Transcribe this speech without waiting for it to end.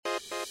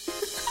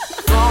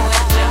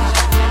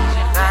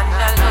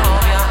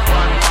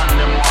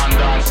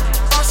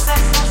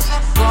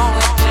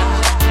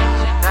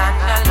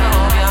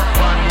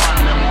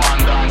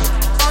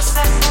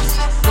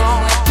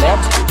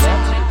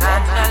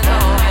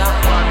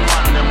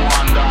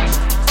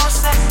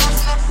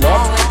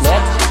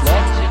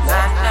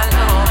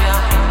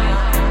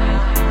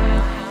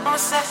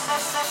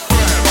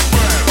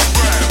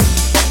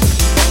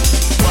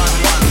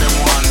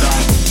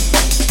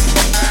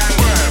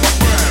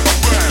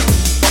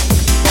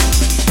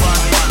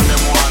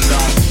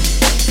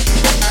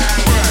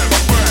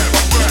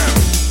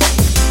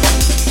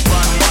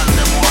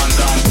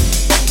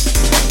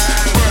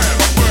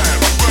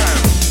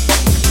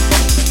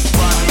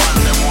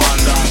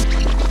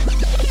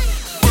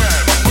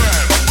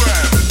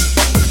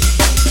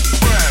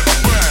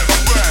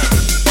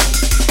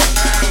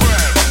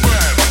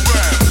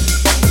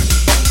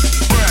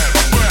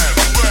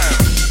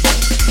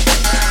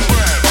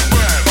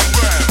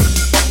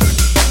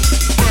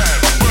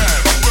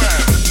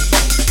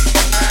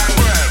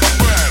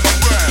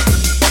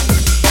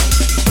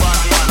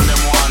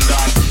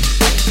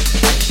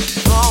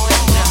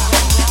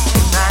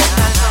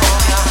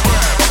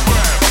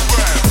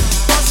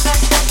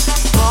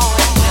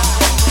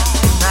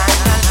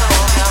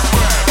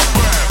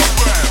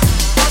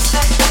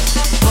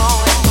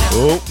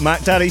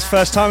Mac Daddy's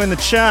first time in the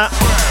chat.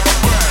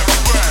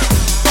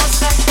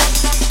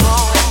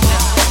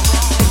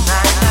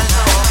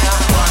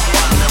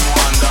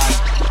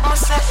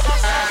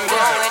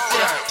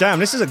 Damn,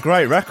 this is a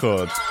great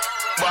record.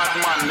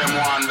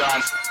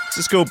 This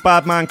is called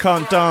Bad Man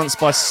Can't Dance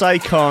by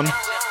Saquon.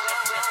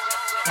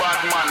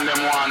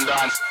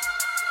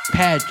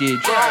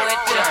 Package.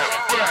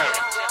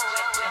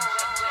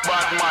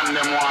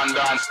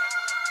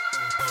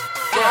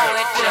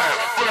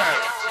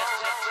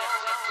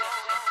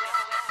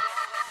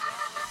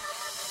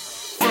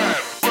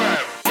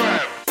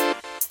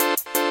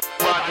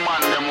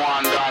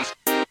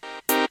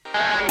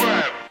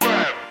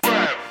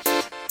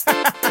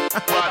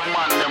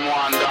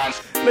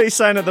 Lee's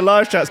saying that the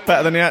live chat's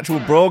better than the actual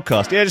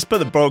broadcast. Yeah, just put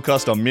the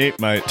broadcast on mute,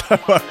 mate.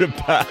 Don't worry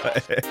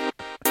about it.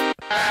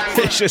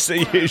 It's just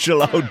the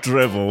usual old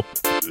drivel.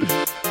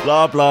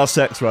 Blah, blah,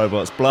 sex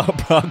robots. Blah,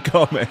 blah,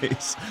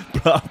 commies.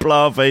 Blah,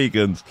 blah,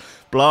 vegans.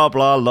 Blah,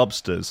 blah,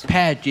 lobsters.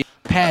 Package.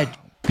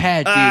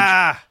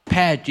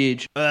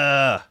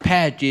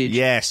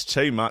 Yes,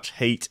 too much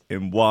heat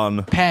in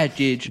one.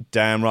 Package.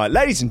 Damn right.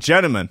 Ladies and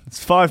gentlemen,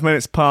 it's 5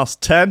 minutes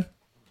past 10.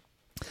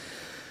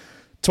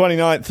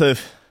 29th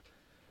of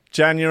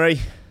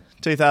January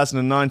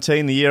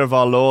 2019, the year of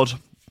our Lord.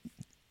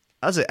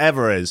 As it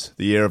ever is,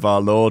 the year of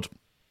our Lord.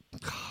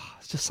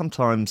 It's just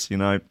sometimes, you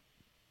know,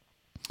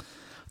 I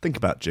think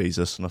about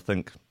Jesus and I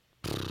think,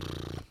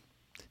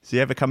 is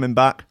he ever coming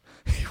back?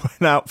 He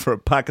went out for a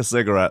pack of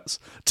cigarettes,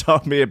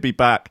 told me he'd be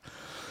back.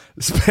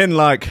 It's been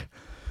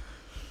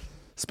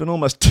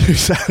almost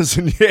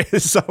 2,000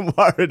 years. I'm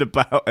worried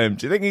about him.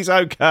 Do you think he's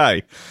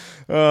okay?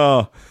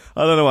 Oh,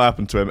 I don't know what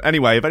happened to him.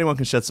 Anyway, if anyone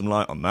can shed some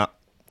light on that,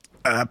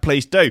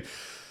 please do.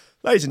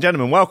 Ladies and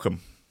gentlemen, welcome.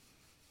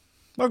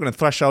 Welcome to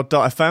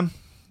Threshold.fm.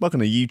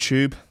 Welcome to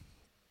YouTube.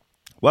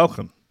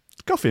 Welcome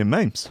to Coffee and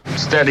Memes.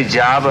 Steady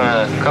job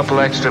and a couple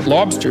extra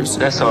lobsters.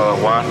 That's all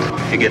I want.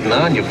 You're getting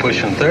on. You're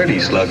pushing 30,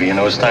 Sluggy. You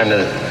know, it's time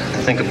to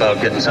think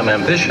about getting some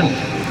ambition.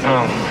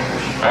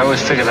 I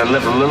always figured I'd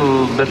live a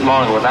little bit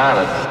longer without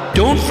it.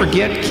 Don't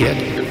forget,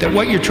 kid, that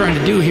what you're trying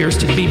to do here is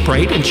to be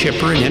bright and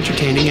chipper and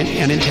entertaining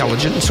and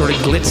intelligent and sort of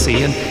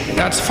glitzy, and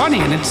that's funny,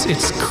 and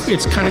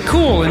it's kind of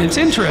cool, and it's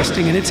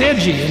interesting, and it's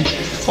edgy, and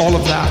all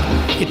of that.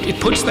 It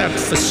puts that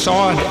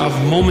facade of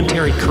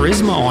momentary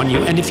charisma on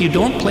you, and if you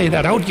don't play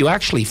that out, you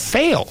actually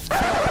fail.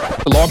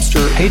 The lobster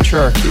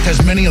patriarchy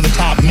has many of the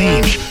top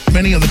memes,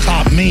 many of the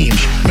top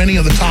memes, many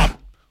of the top.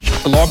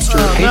 The lobster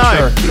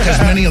patriarchy has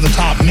many of the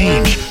top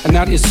memes. And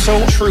that is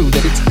so true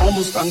that it's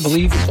almost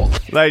unbelievable.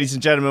 Ladies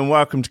and gentlemen,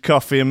 welcome to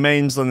Coffee and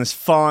Memes on this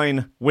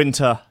fine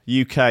winter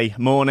UK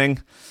morning.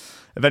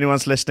 If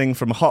anyone's listening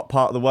from a hot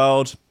part of the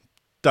world,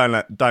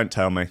 don't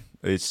tell me.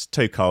 It's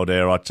too cold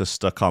here. I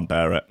can't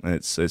bear it.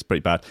 It's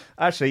pretty bad.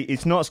 Actually,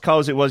 it's not as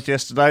cold as it was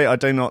yesterday. I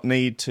do not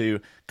need to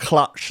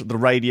clutch the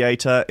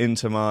radiator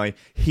into my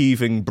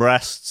heaving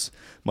breasts,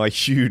 my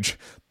huge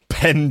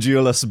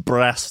pendulous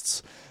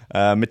breasts.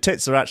 My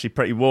tits are actually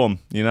pretty warm,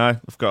 you know.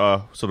 I've got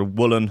a sort of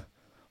woolen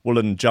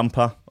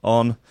jumper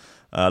on,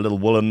 a little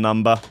woolen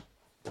number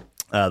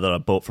that I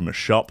bought from a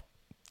shop.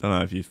 I don't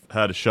know if you've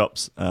heard of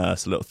shops.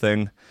 It's a little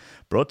thing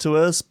brought to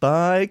us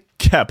by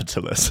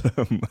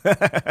capitalism.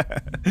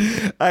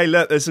 Hey,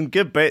 look, there's some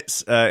good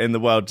bits in the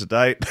world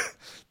today.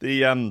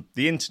 The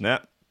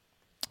internet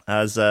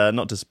has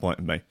not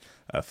disappointed me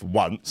for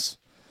once.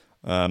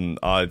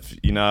 I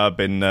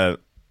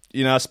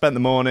spent the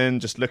morning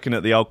just looking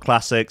at the old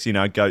classics, you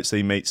know,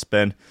 Goatsy Meat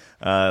Spin,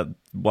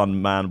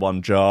 One Man,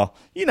 One Jar,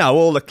 you know,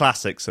 all the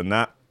classics and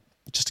that,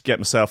 just to get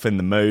myself in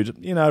the mood,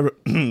 you know,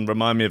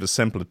 remind me of a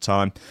simpler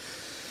time.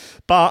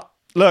 But,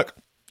 look,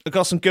 I've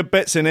got some good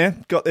bits in here.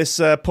 Got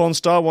this porn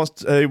star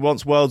who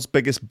wants world's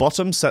biggest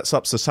bottom, sets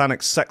up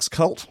satanic sex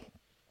cult.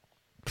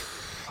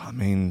 I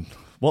mean,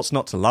 what's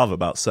not to love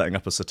about setting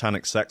up a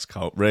satanic sex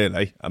cult,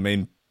 really? I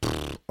mean,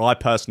 I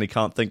personally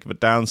can't think of a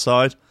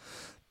downside.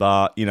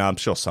 But, you know, I'm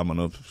sure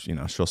someone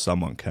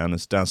can.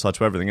 There's a downside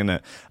to everything, isn't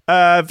it?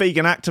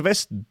 Vegan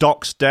activist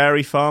docks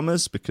dairy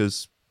farmers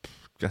because I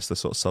guess they're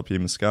sort of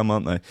subhuman scum,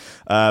 aren't they?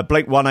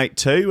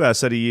 Blink-182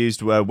 said he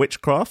used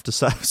witchcraft to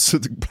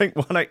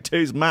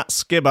Blink-182's Matt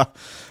Skibber,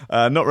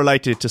 not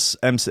related to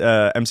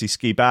MC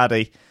Ski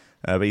Baddie,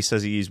 but he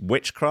says he used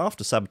witchcraft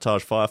to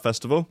sabotage Fire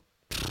Festival.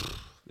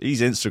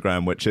 These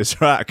Instagram witches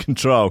are out of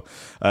control.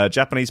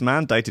 Japanese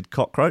man dated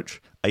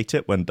cockroach, ate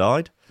it when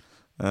died.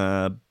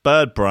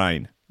 Bird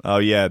brain. Oh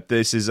yeah,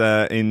 this is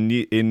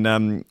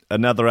in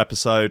another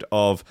episode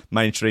of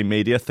Mainstream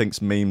Media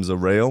Thinks Memes Are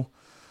Real.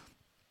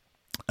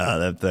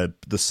 The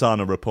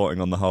Sun are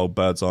reporting on the whole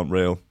birds aren't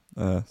real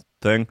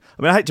thing.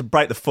 I mean, I hate to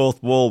break the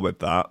fourth wall with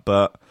that,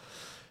 but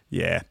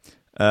yeah.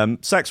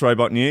 Sex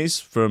robot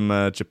news from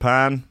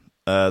Japan.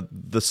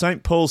 The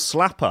St. Paul's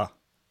slapper.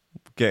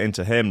 Get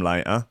into him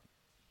later.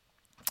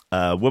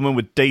 Woman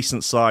with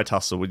decent side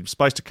hustle. We were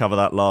supposed to cover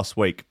that last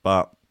week,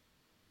 but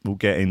we'll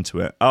get into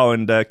it. Oh,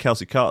 and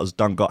Kelsey Carter's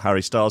got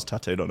Harry Styles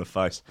tattooed on her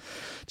face.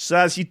 Just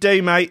as you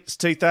do, mate. It's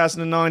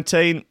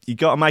 2019. You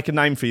got to make a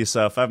name for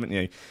yourself, haven't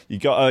you? You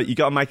got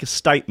to make a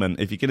statement.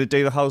 If you're going to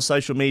do the whole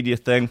social media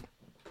thing,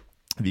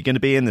 if you're going to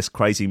be in this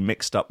crazy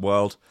mixed up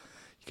world,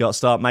 you got to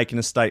start making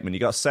a statement. You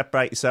got to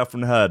separate yourself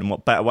from the herd, and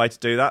what better way to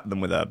do that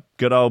than with a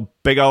good old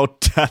big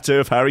old tattoo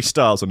of Harry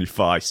Styles on your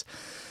face?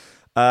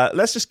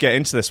 Let's just get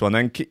into this one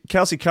then.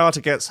 Kelsey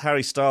Carter gets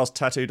Harry Styles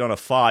tattooed on her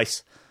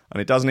face,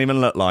 and it doesn't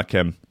even look like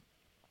him.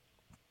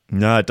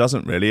 No, it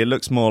doesn't really. It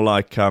looks more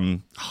like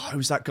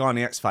who's that guy in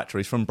the X Factor?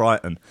 He's from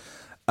Brighton.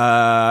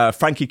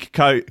 Frankie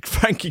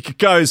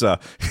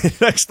Kokoza. It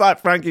looks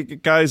like Frankie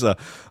Kokoza.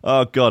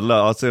 Oh God,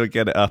 look! I'll see if I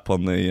get it up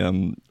on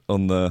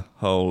the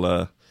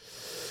whole.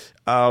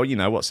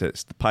 What's it?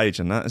 It's the page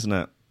and that, isn't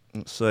it?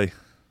 Let's see. Is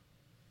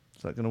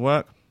that going to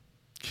work?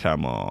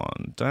 Come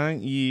on,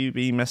 don't you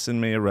be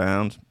messing me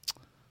around,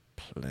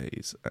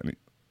 please.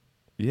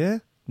 Yeah?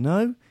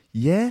 No?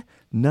 Yeah?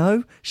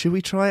 No? Should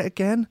we try it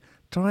again?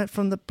 Try it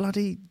from the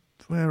bloody...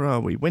 Where are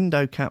we?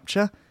 Window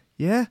capture?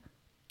 Yeah?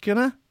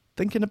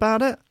 Thinking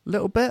about it? A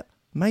little bit?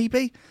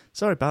 Maybe?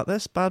 Sorry about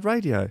this. Bad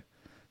radio.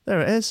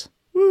 There it is.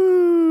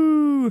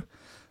 Woo!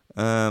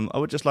 I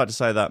would just like to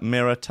say that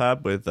mirror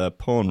tab with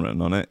porn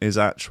written on it is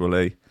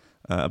actually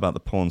about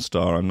the porn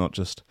star. I'm not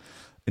just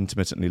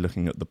intermittently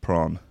looking at the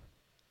prawn.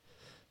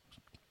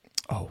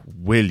 Oh,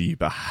 will you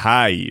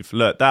behave?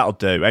 Look, that'll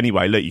do.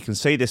 Anyway, look, you can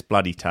see this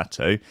bloody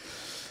tattoo.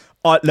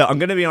 Look, I'm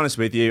going to be honest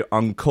with you.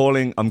 I'm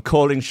calling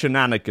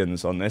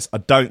shenanigans on this. I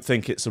don't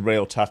think it's a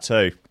real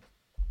tattoo.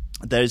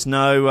 There's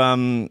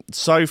no,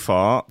 so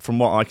far, from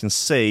what I can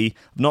see,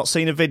 I've not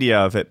seen a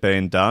video of it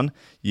being done.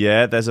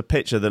 Yeah, there's a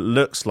picture that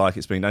looks like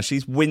it's being done.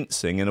 She's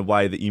wincing in a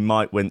way that you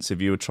might wince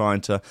if you were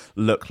trying to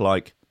look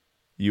like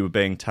you were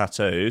being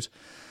tattooed.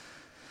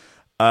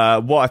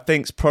 What I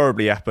think's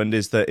probably happened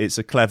is that it's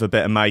a clever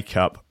bit of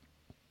makeup,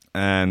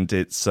 and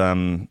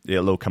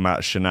it'll all come out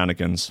as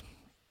shenanigans.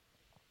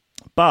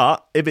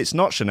 But if it's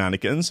not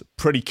shenanigans,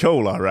 pretty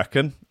cool, I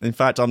reckon. In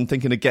fact, I'm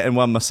thinking of getting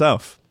one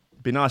myself.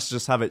 It'd be nice to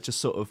just have it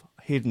just sort of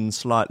hidden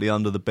slightly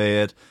under the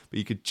beard, but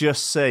you could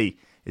just see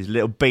his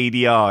little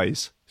beady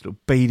eyes. His little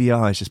beady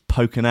eyes just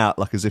poking out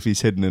like as if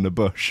he's hidden in a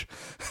bush.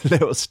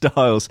 Little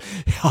Styles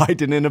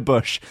hiding in a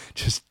bush,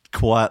 just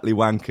quietly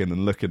wanking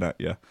and looking at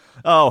you.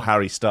 Oh,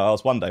 Harry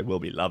Styles, one day we'll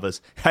be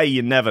lovers. Hey,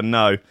 you never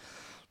know.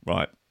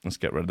 Right, let's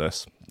get rid of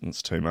this.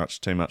 It's too much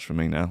for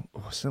me now.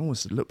 Oh, it's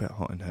almost a little bit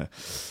hot in here.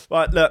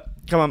 Right, look,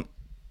 come on.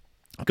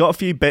 Got a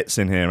few bits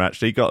in here,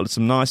 actually. Got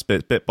some nice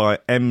bits. Bit by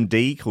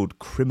MD called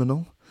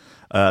Criminal.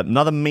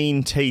 Another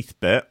Mean Teeth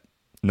bit.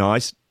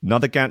 Nice.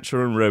 Another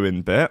Gancher and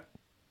Ruin bit.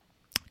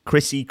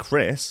 Chrissy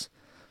Chris.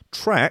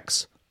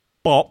 Trex.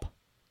 Bop.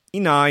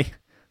 Inai.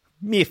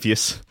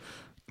 Mephius.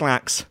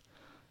 Glax.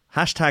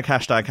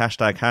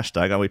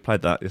 Hashtag. Oh, we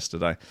played that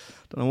yesterday.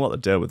 Don't know what the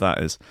deal with that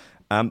is.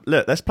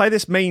 Look, let's play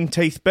this Mean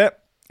Teeth bit.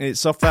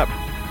 It's off that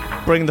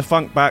Bring the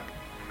Funk Back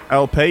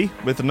LP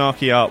with the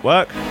Naki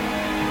artwork.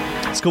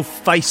 It's called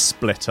Face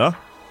Splitter.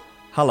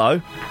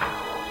 Hello.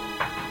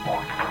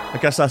 I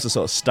guess that's a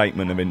sort of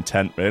statement of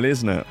intent, really,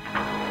 isn't it?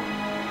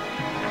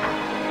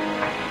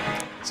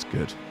 It's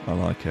good. I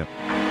like it.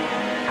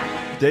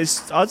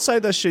 I'd say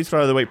there's Shoe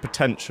Throw of the Week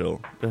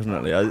potential,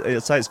 definitely.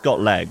 I'd say it's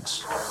got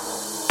legs.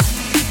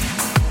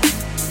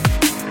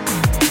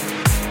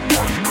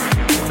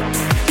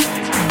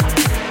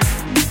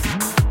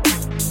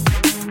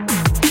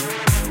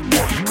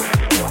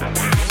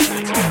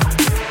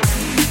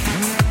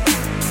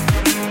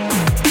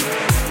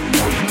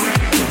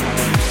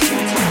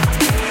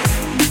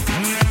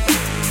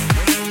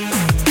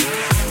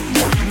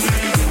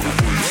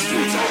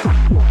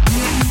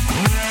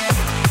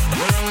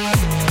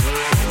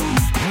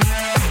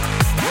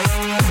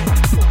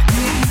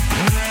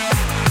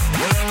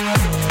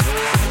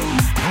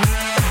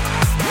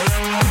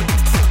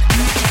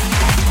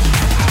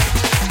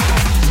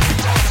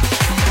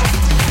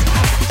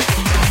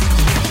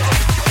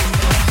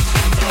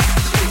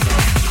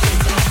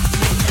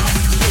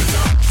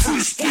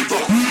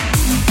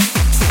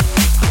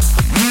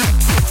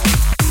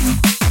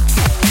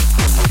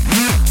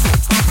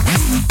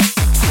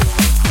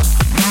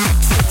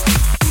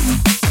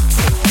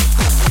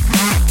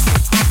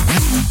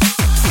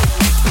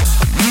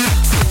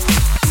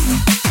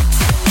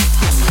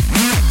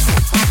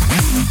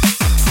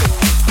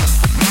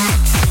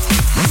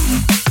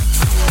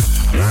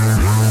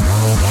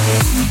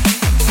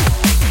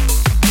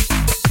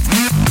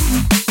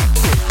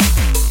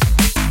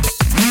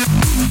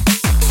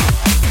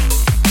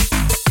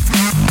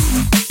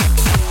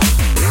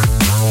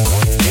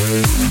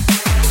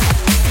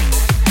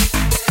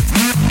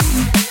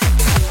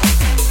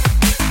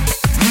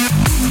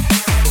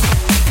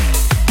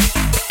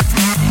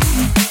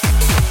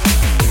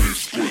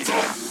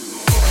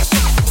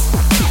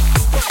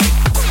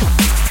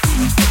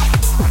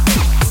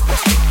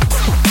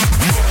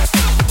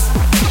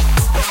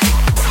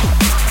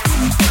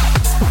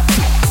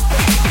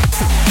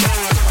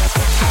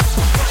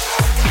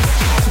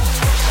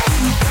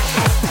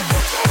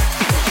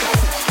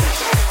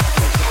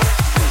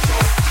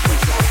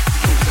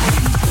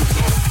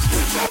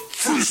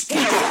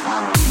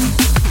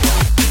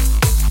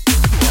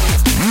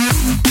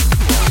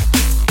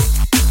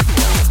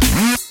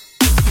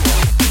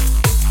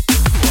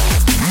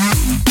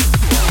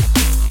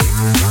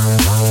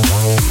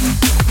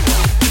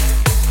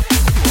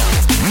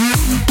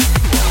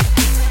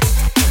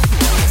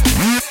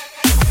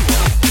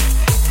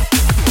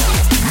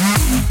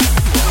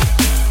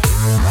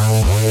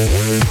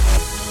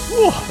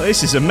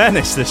 This is a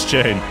menace, this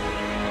tune.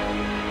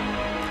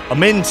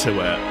 I'm into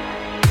it.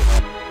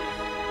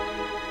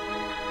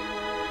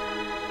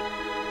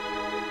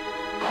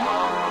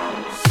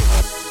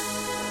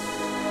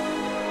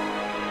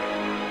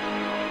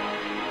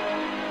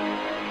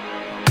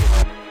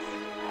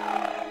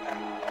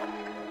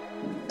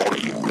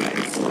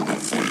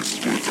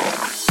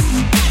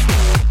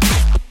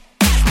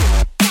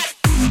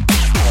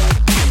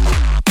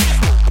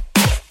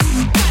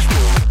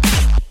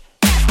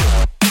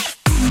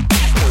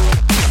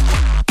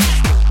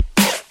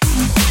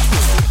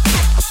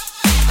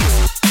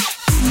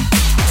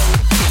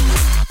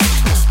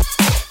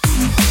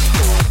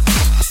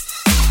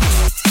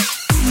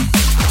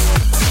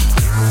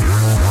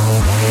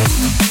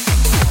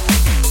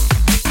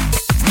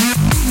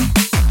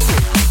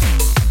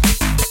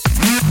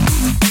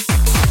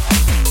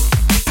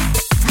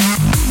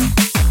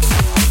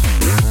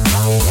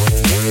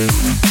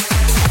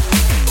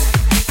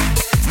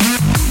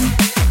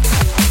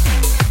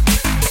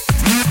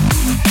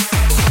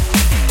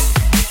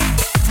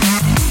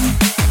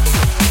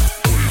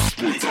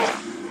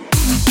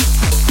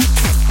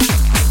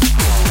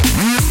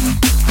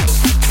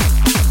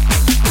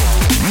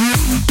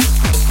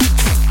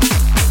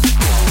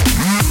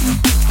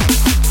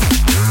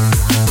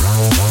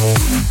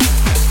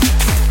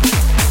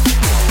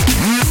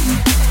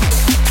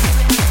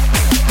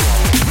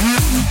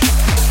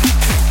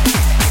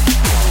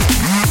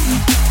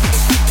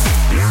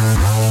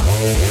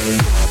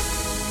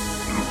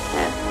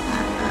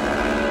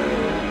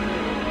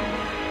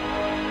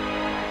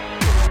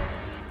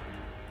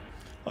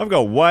 I've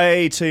got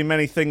way too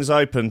many things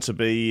open to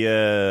be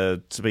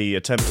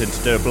attempting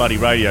to do a bloody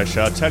radio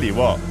show. I'll tell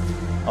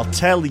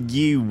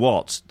you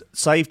what.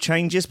 Save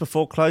changes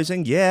before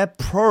closing? Yeah,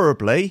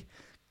 probably.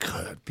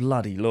 Good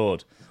bloody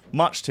Lord.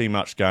 Much too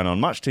much going on.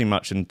 Much too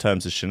much in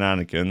terms of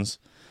shenanigans.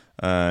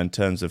 In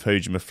terms of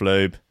Hooja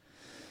Mafloob.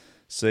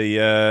 See,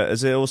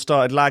 has it all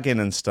started lagging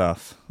and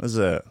stuff? Has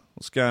it?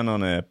 What's going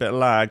on here? Bit of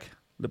lag?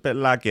 A bit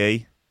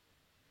laggy?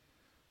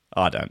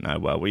 I don't know.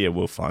 Well,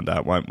 we'll find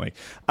out, won't we?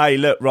 Hey,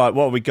 look, right,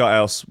 what have we got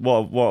else?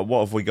 What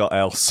have we got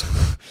else?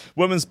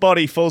 Woman's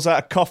body falls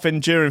out of coffin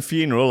during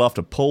funeral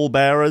after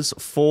pallbearers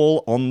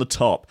fall on the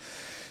top.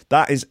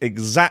 That is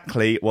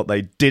exactly what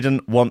they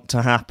didn't want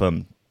to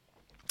happen.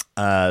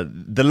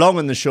 The long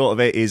and the short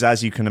of it is,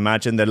 as you can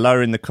imagine, they're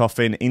lowering the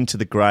coffin into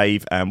the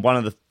grave, and one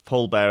of the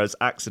pallbearers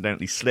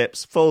accidentally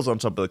slips, falls on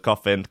top of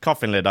the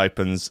coffin lid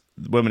opens,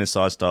 the woman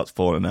inside starts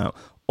falling out.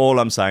 All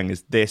I'm saying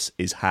is this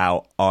is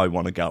how I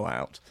want to go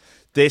out.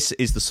 This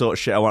is the sort of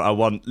shit I want. I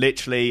want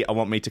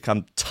me to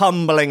come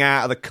tumbling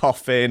out of the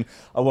coffin.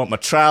 I want my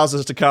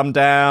trousers to come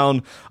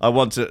down. I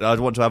want to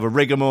have a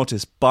rigor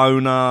mortis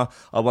boner.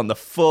 I want the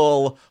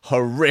full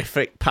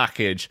horrific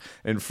package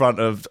in front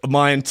of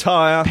my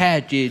entire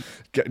package,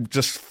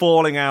 just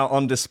falling out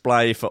on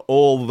display for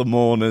all the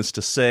mourners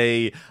to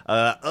see.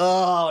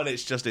 And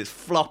it's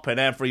flopping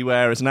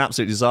everywhere. It's an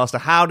absolute disaster.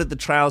 How did the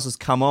trousers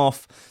come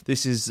off?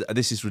 This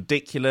is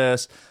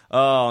ridiculous.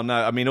 Oh, no,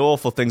 I mean,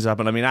 awful things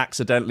happen. I mean,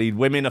 accidentally,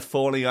 women are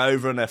falling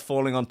over and they're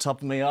falling on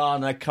top of me. Oh,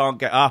 and I can't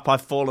get up.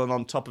 I've fallen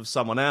on top of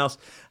someone else.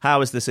 How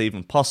is this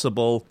even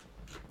possible?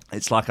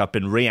 It's like I've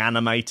been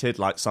reanimated,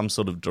 like some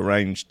sort of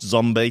deranged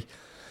zombie.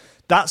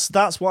 That's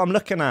what I'm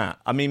looking at.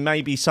 I mean,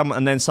 maybe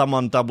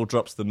someone double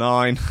drops the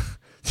 9.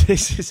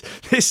 This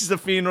is the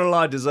funeral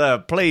I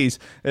deserve. Please,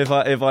 if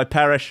I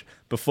perish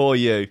before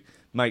you,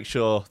 make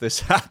sure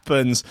this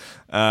happens.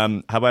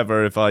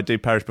 However, if I do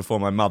perish before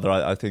my mother,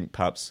 I think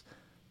perhaps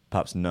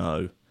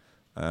no.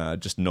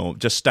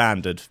 Just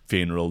standard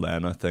funeral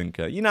then, I think.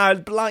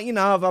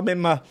 I'm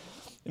in my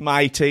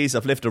 80s.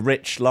 I've lived a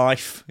rich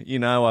life.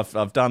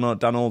 I've done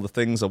all the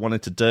things I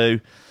wanted to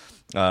do.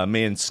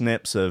 Me and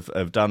Snips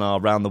have done our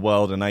round the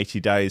world in 80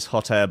 days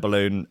hot air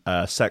balloon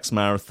sex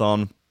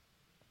marathon.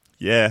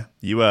 Yeah,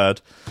 you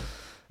heard.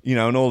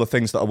 And all the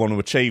things that I want to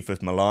achieve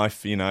with my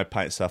life.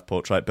 Paint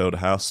self-portrait, build a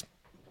house.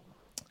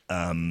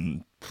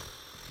 That's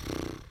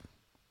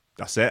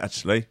it,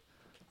 actually.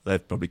 They're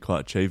probably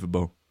quite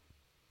achievable.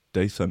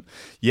 Decent.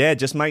 Yeah,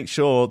 just make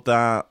sure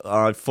that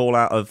I fall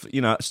out of,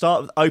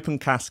 start with open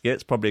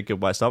caskets, probably a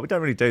good way to start. We don't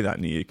really do that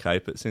in the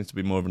UK, but it seems to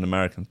be more of an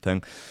American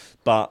thing.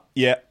 But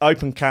yeah,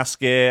 open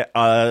casket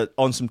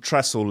on some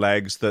trestle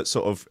legs that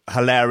sort of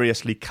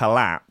hilariously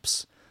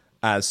collapse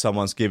as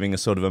someone's giving a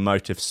sort of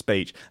emotive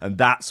speech. And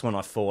that's when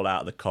I fall out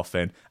of the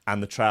coffin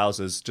and the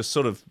trousers just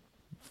sort of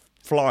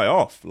fly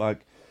off.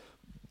 Like,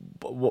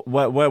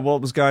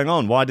 what was going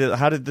on?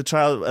 How did the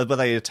trousers, were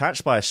they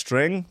attached by a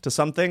string to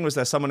something? Was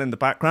there someone in the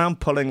background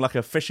pulling like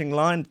a fishing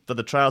line for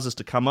the trousers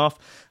to come off,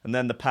 and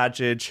then the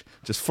package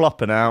just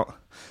flopping out,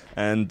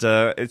 and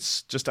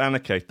it's just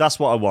anarchy. That's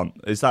what I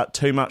want. Is that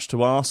too much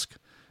to ask?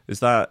 Is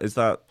that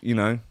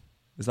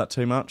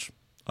too much?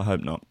 I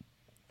hope not.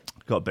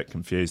 Got a bit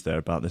confused there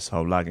about this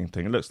whole lagging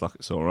thing. It looks like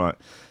it's all right.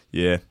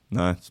 Yeah,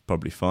 no, it's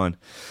probably fine.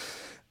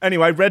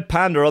 Anyway, red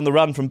panda on the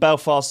run from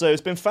Belfast Zoo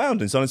has been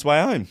found. It's on its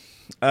way home.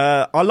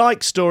 I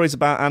like stories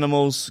about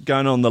animals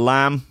going on the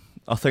lam.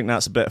 I think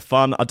that's a bit of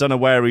fun. I don't know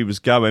where he was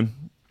going.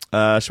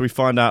 Shall we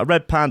find out? A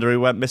red panda who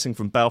went missing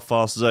from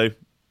Belfast Zoo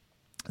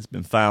has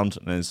been found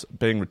and is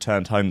being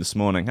returned home this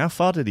morning. How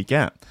far did he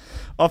get?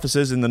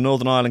 Officers in the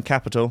Northern Ireland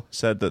capital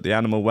said that the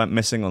animal went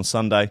missing on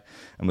Sunday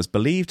and was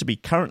believed to be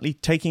currently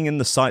taking in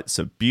the sights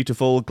of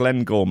beautiful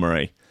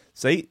Glengormley.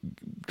 See?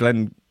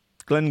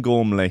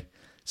 Glengormley.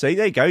 See,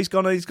 there you go. He's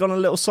gone a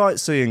little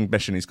sightseeing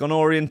mission. He's gone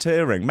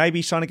orienteering. Maybe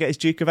he's trying to get his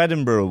Duke of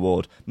Edinburgh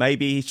award.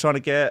 Maybe he's trying to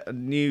get a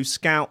new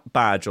scout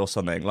badge or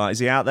something. Like, is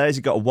he out there? Has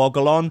he got a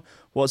woggle on?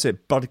 What's it?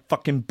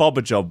 Fucking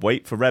bobber job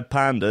week for red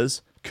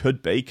pandas.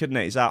 Could be, couldn't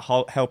it? He's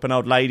out helping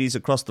old ladies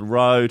across the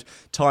road,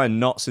 tying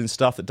knots in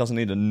stuff that doesn't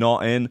need a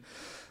knot in.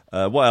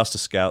 What else do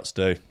scouts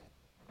do?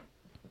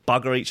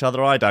 Bugger each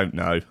other? I don't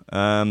know.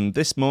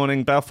 This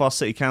morning, Belfast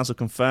City Council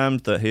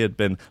confirmed that he had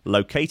been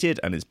located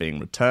and is being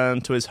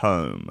returned to his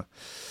home.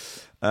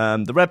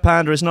 The red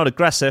panda is not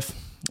aggressive,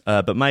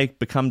 but may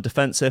become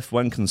defensive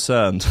when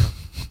concerned.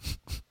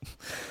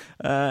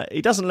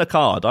 He doesn't look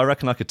hard. I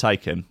reckon I could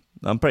take him.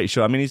 I'm pretty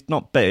sure. I mean, he's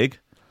not big.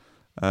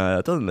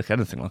 Doesn't look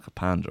anything like a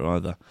panda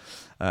either.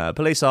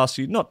 Police asked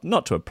you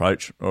not to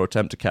approach or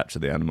attempt to capture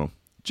the animal.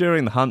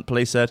 During the hunt,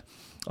 police said,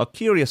 "Our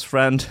curious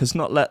friend has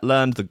not yet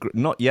learned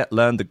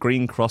the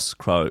Green Cross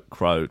Code.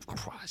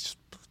 Christ,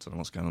 I don't know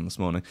what's going on this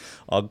morning.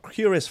 Our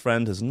curious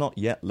friend has not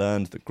yet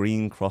learned the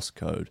Green Cross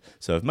Code,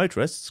 so if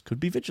motorists could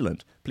be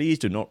vigilant, please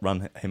do not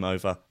run him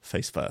over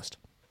face first."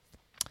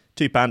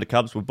 2 panda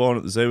cubs were born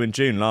at the zoo in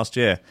June last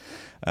year,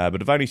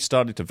 but have only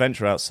started to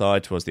venture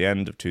outside towards the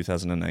end of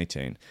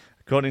 2018.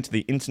 According to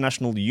the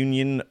International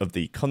Union of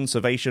the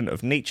Conservation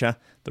of Nature,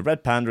 the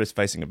red panda is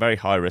facing a very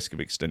high risk of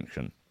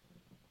extinction.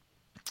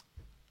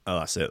 Oh,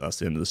 that's it. That's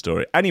the end of the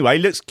story. Anyway,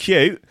 looks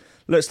cute.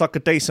 Looks like a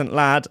decent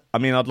lad. I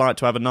mean, I'd like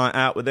to have a night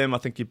out with him. I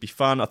think he'd be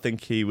fun. I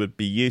think he would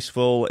be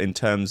useful in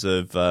terms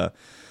of, I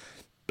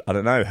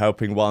don't know,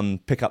 helping one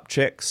pick up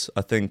chicks.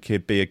 I think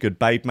he'd be a good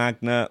babe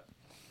magnet.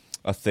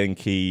 I think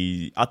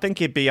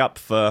he'd be up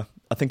for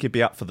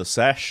the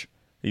sesh.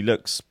 He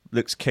looks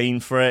keen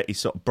for it. He's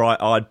sort of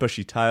bright-eyed,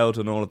 bushy-tailed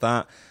and all of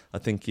that. I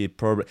think he'd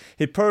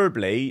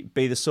probably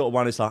be the sort of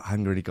one who's like, I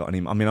haven't really got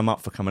any... I mean, I'm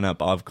up for coming out,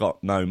 but I've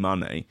got no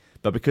money.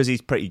 But because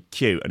he's pretty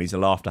cute and he's a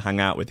laugh to hang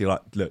out with, you're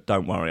like, look,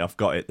 don't worry, I've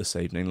got it this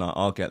evening. Like,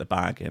 I'll get the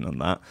bag in on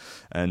that.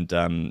 And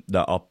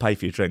I'll pay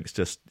for your drinks.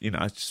 Just, you know,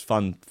 it's just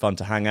fun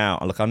to hang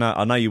out. Look, I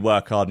know you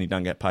work hard and you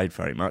don't get paid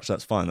very much.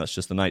 That's fine. That's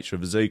just the nature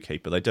of a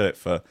zookeeper. They do it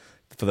for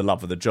the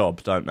love of the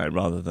job, don't they,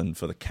 rather than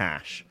for the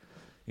cash.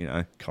 You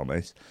know,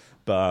 commies.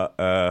 But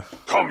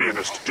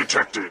Communist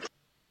detective.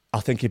 I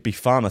think it'd be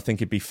fun. I think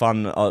it'd be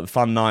fun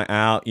night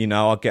out. You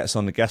know, I'll get us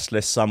on the guest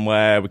list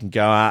somewhere. We can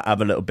go out,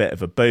 have a little bit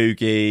of a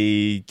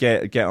boogie,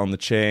 get on the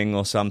ching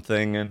or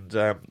something, and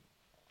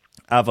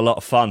have a lot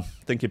of fun.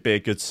 I think it'd be a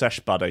good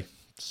sesh buddy.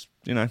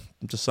 You know,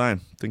 I'm just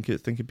saying. Think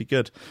it'd be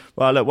good.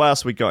 Well, look, what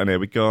else have we got in here?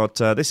 We got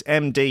this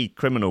MD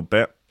criminal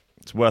bit.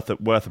 It's worth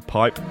a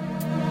pipe.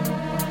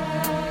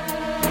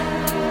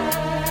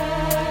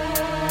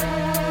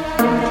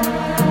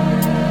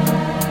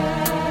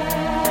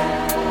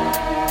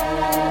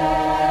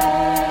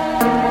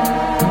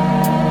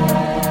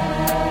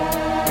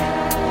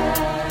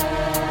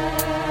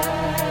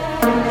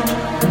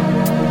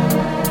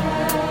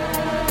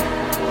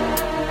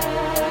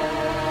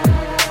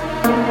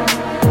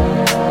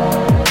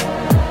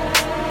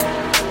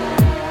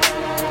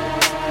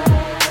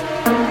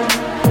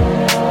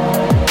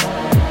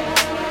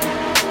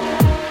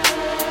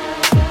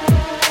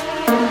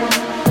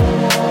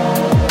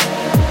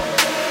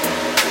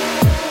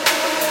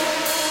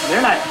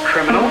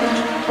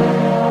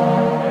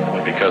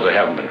 Because they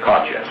haven't been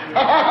caught yet.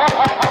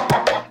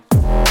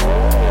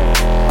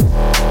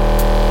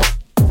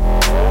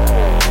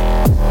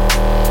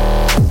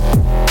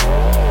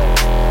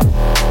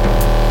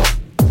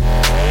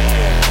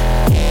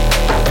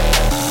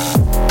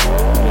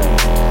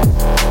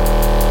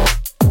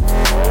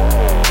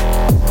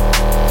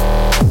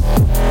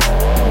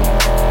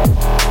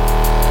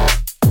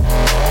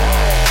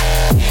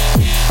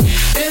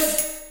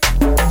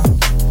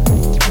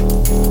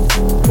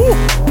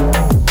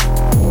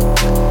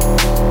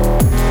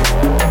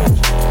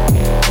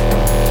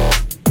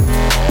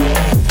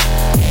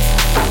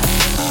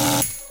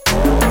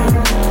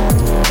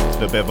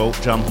 A bit of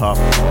alt jump up.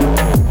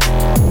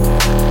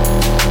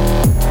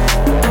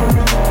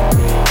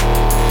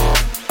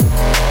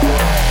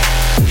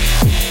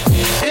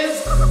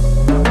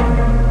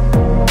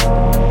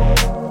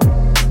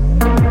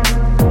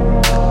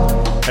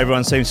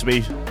 Everyone seems to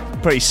be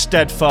pretty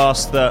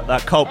steadfast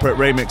that culprit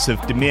remix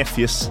of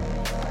Demetrius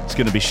is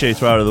going to be shoe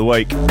thrower of the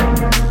week.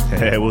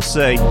 Yeah, we'll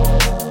see.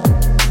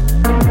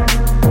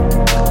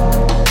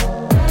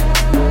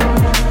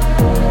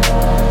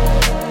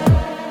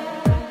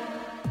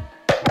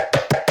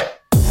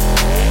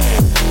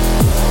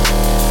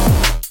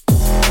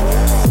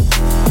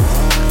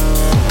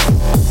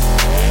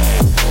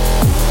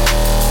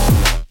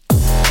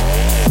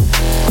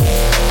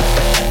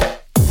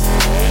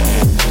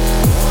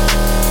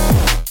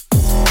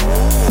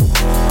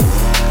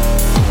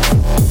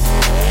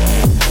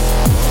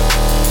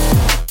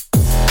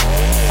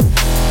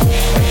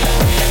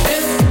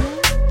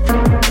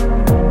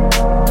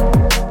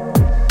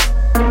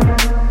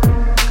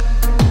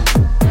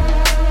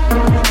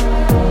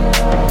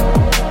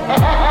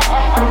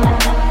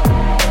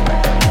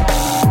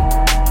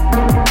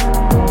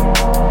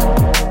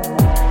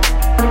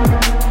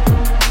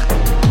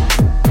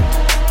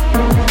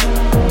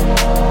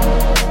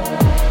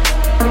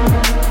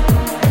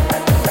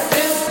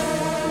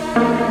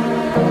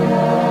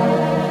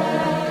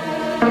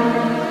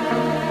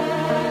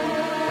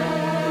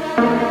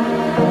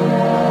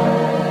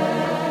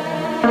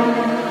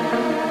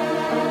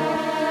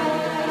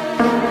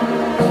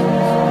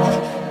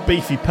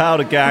 Beefy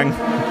Powder Gang.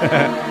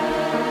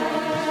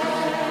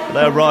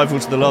 They're rival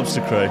to the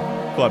Lobster Crew,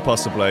 quite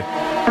possibly.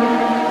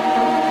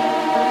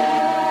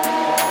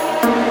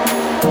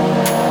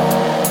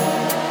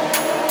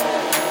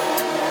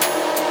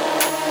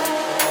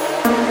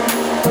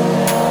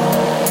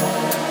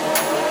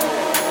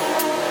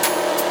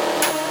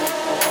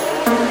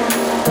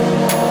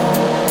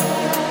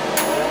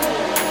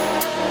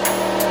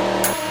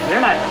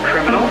 They're not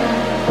criminals.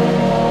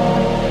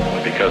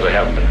 Because they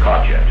haven't been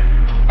caught yet.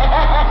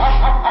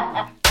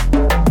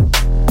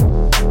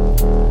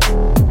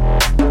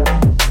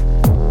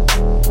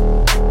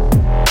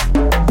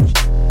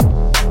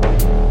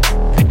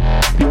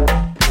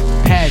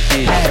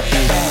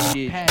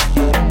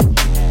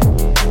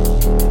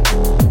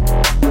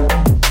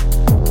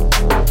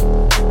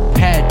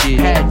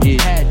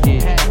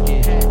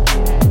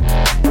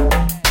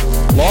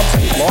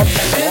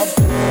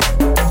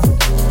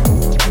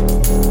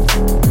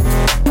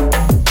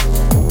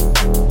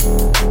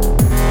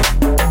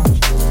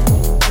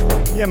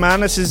 Yeah,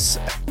 man, this is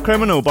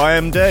Criminal by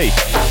MD.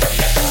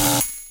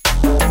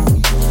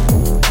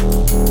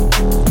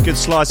 Good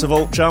slice of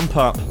alt jump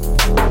up.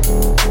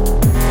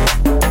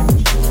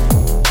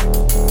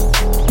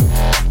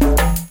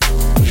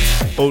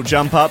 Alt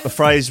jump up, a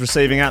phrase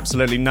receiving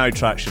absolutely no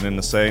traction in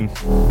the scene.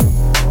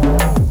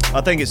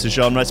 I think it's a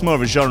genre. It's more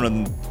of a genre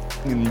than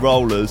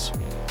rollers.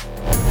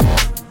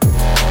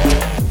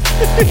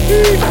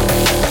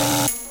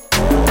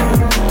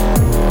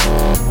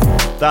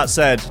 That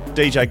said,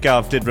 DJ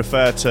Gov did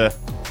refer to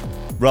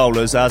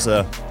rollers as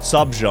a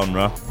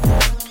subgenre,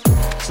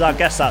 so I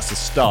guess that's the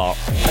start.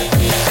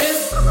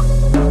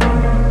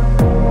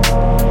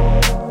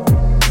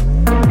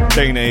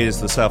 Beanie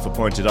is the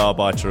self-appointed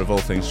arbiter of all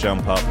things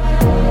jump up.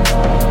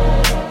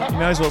 He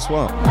knows what's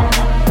what.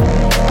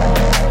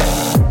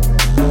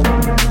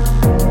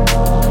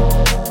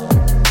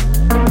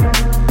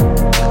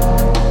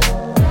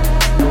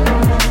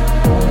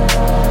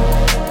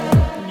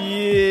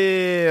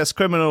 Yes,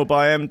 Criminal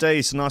by MD.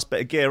 It's a nice bit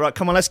of gear. Right,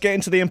 come on, let's get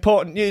into the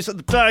important news of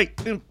the day.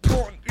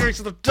 Important news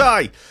of the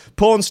day.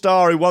 Porn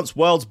star who wants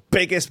world's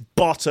biggest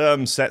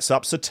bottom sets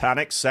up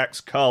satanic sex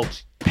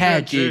cult.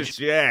 Package.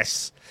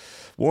 Yes.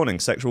 Warning,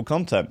 sexual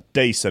content.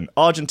 Decent.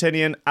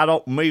 Argentinian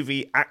adult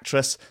movie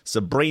actress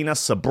Sabrina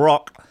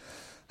Sabrok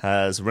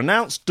has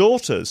renounced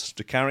daughters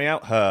to carry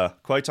out her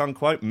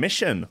quote-unquote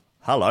mission.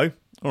 Hello.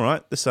 All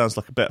right, this sounds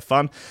like a bit of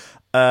fun.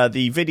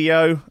 The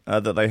video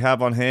that they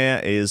have on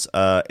here is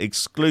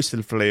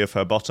exclusively of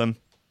her bottom.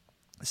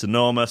 It's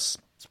enormous.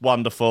 It's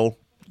wonderful.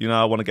 You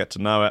know, I want to get to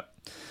know it.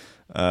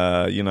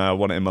 You know, I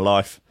want it in my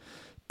life.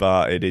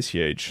 But it is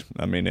huge.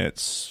 I mean,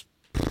 it's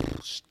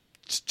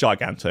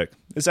gigantic.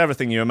 It's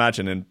everything you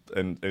imagine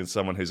in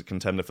someone who's a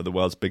contender for the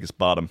world's biggest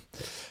bottom.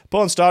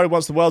 Porn star who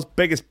wants the world's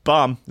biggest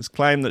bum has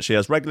claimed that she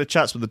has regular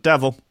chats with the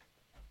devil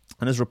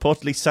and has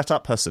reportedly set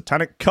up her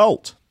satanic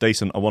cult.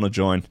 Decent, I want to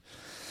join.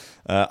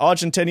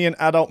 Argentinian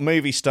adult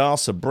movie star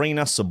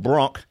Sabrina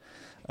Sabrok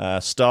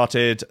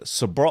started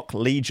Sabrok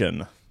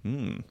Legion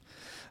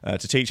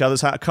to teach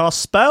others how to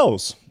cast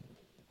spells.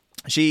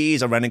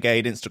 She's a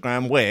renegade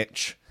Instagram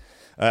witch.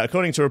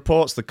 According to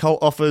reports, the cult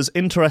offers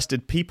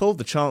interested people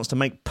the chance to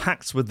make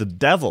pacts with the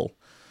devil.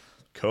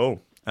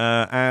 Cool.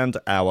 And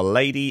Our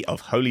Lady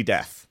of Holy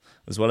Death,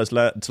 as well as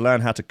to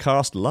learn how to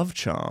cast love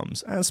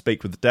charms and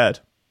speak with the dead.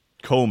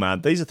 Cool,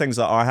 man. These are things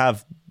that I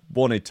have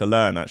wanted to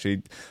learn,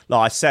 actually.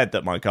 Like I said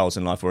that my goals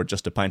in life were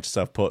just to paint a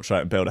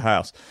self-portrait and build a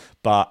house.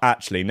 But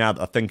actually, now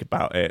that I think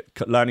about it,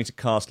 learning to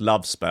cast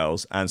love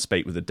spells and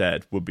speak with the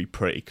dead would be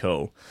pretty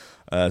cool.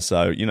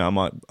 So, you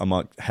know, I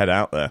might head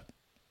out there.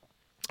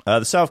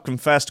 The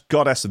self-confessed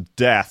goddess of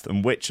death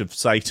and witch of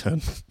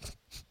Satan.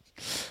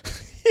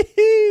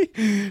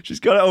 She's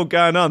got it all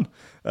going on.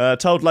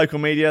 Told local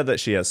media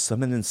that she has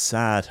something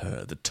inside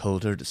her that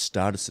told her to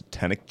start a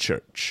satanic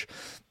church.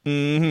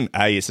 Hey,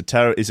 it's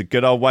a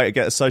good old way to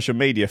get a social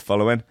media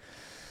following.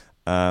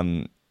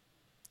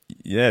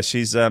 Yeah,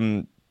 she's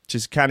a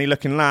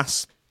canny-looking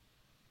lass.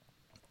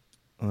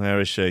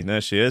 Where is she? There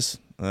she is.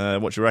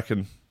 What do you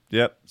reckon?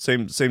 Yep,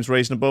 seems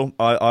reasonable.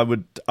 I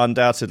would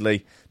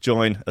undoubtedly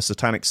join a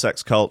satanic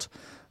sex cult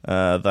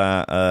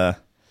that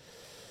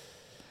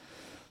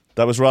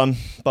was run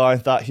by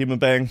that human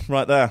being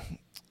right there.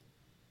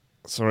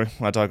 Sorry,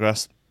 I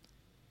digress.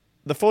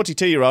 The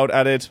 42-year-old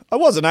added, I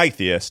was an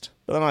atheist,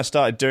 but then I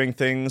started doing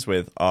things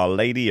with Our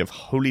Lady of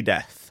Holy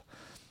Death.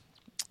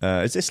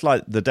 Is this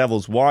like the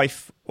devil's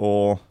wife,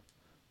 or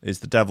is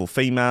the devil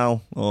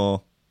female,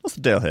 or what's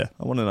the deal here?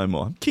 I want to know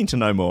more. I'm keen to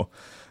know more.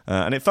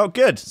 And it felt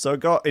good, so I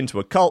got into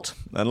a cult,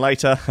 and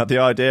later had the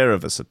idea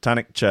of a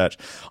satanic church.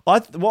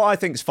 What I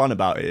think is fun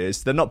about it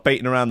is they're not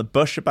beating around the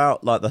bush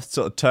about like the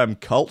sort of term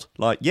cult.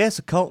 Like, yes,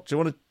 a cult. Do you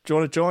want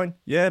to join?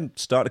 Yeah,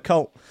 start a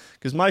cult.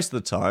 Because most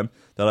of the time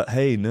They're like,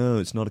 hey, no,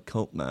 it's not a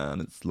cult, man.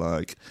 It's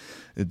like,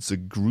 it's a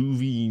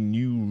groovy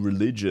new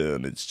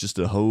religion. It's just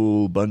a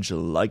whole bunch of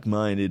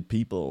like-minded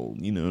people,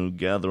 you know,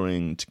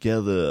 gathering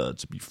together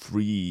to be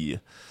free.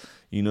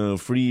 You know,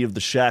 free of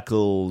the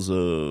shackles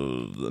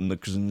of and the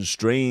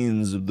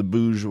constraints of the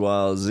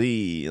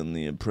bourgeoisie and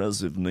the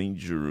oppressive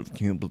nature of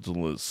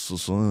capitalist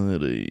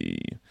society.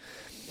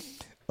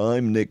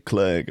 I'm Nick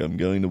Clegg. I'm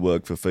going to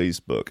work for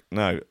Facebook.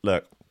 No,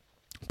 look.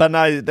 But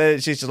no,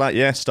 she's just like,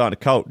 yeah, starting a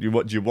cult.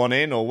 What do you want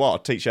in or what? I'll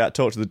teach you how to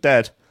talk to the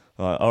dead.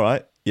 Like, all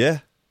right,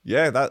 yeah,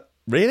 that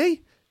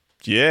really?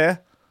 Yeah,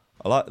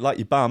 I like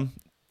your bum.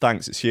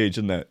 Thanks, it's huge,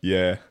 isn't it?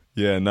 Yeah,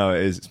 no,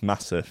 it is. It's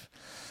massive.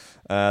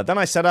 Then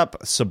I set up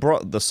the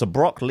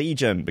Sabrock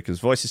Legion because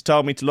voices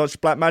told me to launch a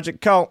black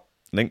magic cult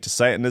linked to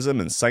Satanism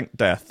and Saint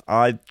Death.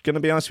 I'm going to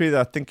be honest with you,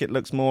 I think it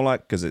looks more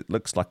like, because it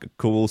looks like a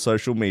cool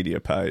social media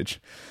page,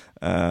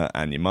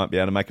 and you might be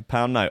able to make a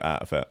pound note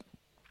out of it.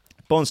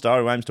 Porn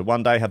star who aims to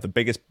one day have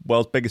the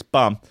world's biggest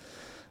bum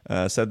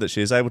said that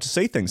she is able to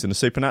see things in the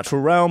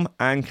supernatural realm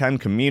and can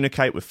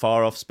communicate with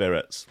far-off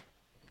spirits.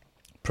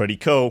 Pretty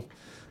cool.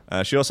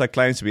 She also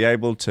claims to be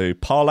able to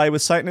parlay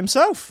with Satan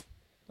himself.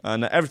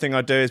 And everything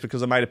I do is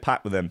because I made a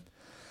pact with him.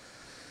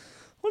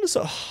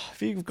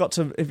 If you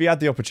had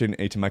the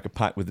opportunity to make a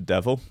pact with the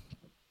devil,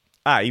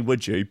 A,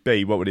 would you?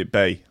 B, what would it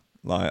be?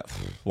 Like, I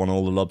want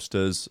all the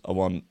lobsters. I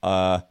want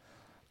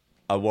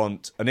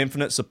an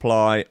infinite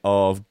supply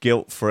of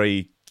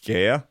guilt-free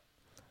gear.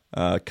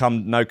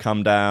 No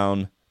come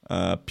down,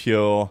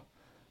 pure,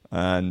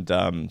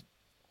 and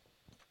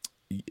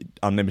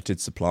unlimited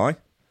supply.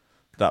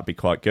 That'd be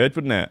quite good,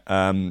 wouldn't it?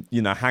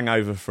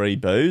 Hangover-free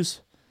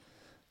booze.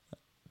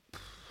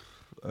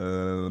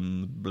 To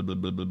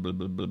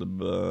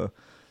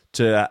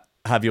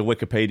have your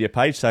Wikipedia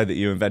page say that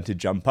you invented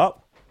Jump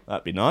Up.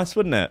 That'd be nice,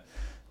 wouldn't it?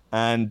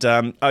 And,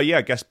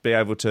 I guess be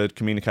able to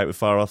communicate with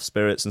far-off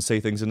spirits and see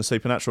things in the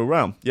supernatural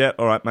realm. Yeah,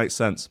 all right, makes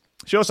sense.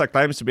 She also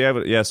claims to have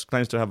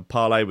a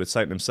parlay with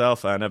Satan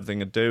himself, and everything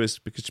to do is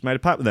because she made a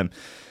pact with him.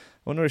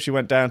 I wonder if she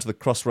went down to the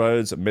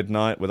crossroads at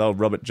midnight with old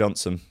Robert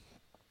Johnson.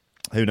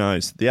 Who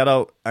knows? The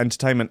adult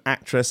entertainment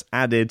actress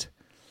added,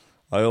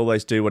 I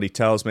always do what he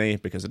tells me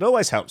because it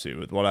always helps me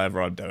with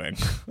whatever I'm doing.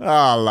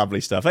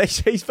 Lovely stuff.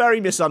 He's very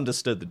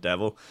misunderstood, the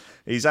devil.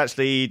 He's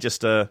actually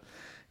just a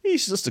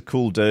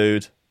cool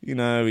dude. You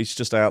know, he's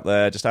just out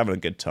there, just having a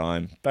good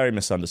time. Very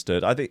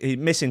misunderstood. I think he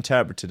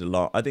misinterpreted a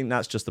lot. I think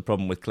that's just the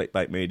problem with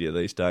clickbait media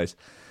these days.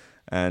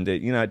 And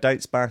it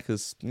dates back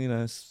as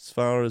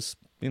far as,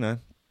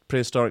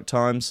 prehistoric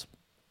times.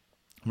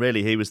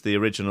 Really, he was the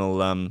original,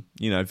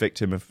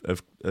 victim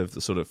of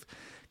the sort of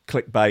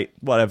clickbait,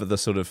 whatever the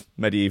sort of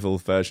medieval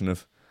version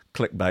of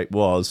clickbait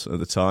was at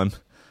the time.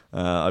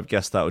 I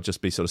guess that would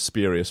just be sort of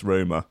spurious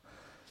rumour.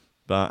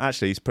 But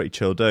actually, he's a pretty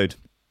chill dude.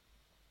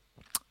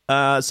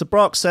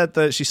 Sabrock said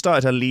that she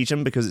started her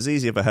legion because it's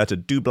easier for her to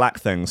do black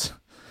things.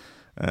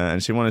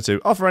 And she wanted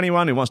to offer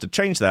anyone who wants to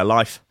change their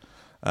life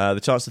the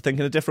chance to think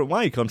in a different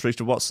way, contrary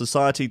to what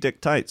society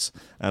dictates,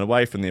 and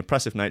away from the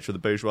oppressive nature of the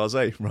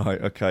bourgeoisie.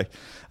 Right, okay.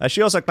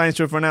 She also claims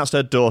to have renounced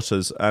her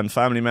daughters and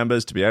family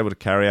members to be able to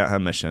carry out her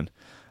mission.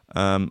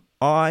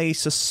 I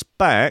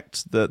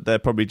suspect that they're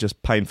probably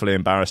just painfully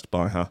embarrassed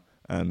by her,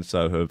 and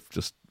so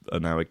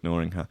are now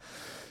ignoring her.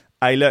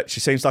 Hey, look, she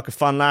seems like a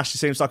fun lass. She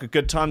seems like a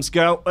good times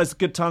girl. Where's the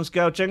good times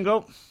girl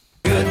jingle?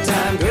 Good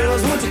time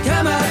girls, won't you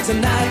come out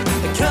tonight?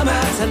 Come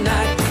out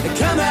tonight,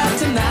 come out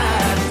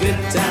tonight.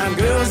 Good time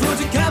girls, won't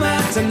you come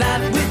out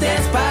tonight? We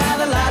dance by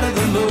the light of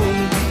the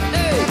moon.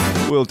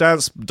 Hey! We'll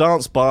dance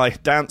by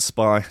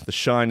the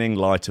shining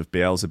light of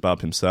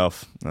Beelzebub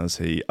himself as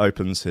he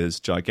opens his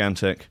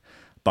gigantic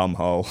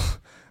bumhole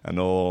and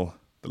all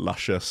the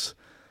luscious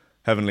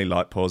heavenly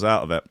light pours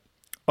out of it.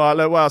 All right,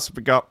 look, what else have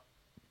we got?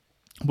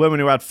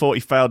 Woman who had 40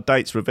 failed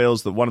dates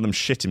reveals that one of them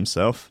shit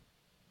himself.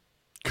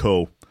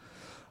 Cool.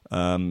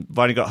 I've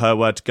only got her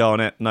word to go on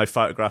it. No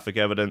photographic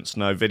evidence,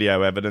 no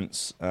video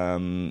evidence.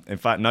 In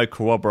fact, no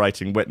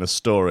corroborating witness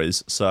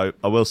stories. So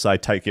I will say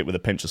take it with a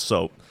pinch of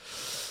salt.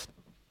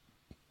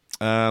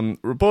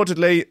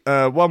 Reportedly,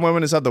 one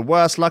woman has had the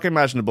worst luck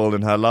imaginable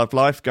in her love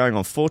life, going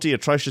on 40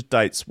 atrocious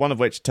dates, one of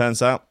which,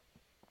 turns out,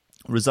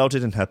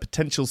 resulted in her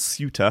potential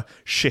suitor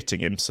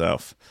shitting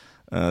himself.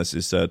 This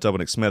is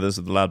Dominic Smithers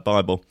of the Loud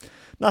Bible.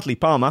 Natalie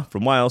Palmer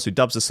from Wales, who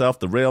dubs herself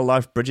the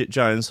real-life Bridget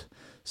Jones,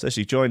 says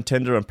she joined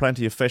Tinder and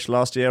Plenty of Fish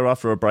last year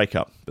after a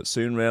breakup, but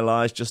soon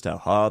realised just how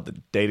hard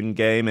the dating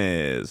game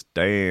is.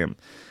 Damn.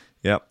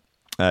 Yep.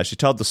 She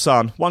told The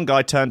Sun, one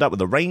guy turned up with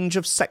a range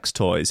of sex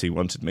toys he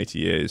wanted me to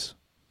use.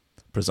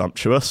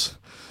 Presumptuous.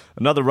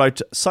 Another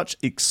wrote such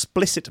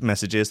explicit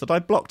messages that I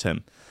blocked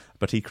him,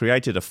 but he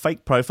created a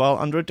fake profile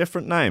under a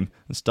different name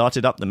and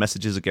started up the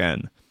messages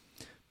again.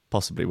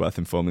 Possibly worth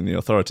informing the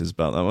authorities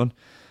about that one.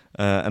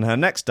 And her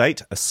next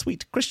date, a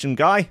sweet Christian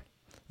guy,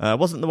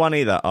 wasn't the one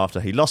either after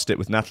he lost it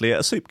with Natalie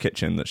at a soup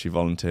kitchen that she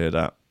volunteered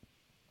at.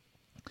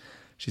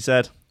 She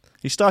said,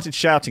 he started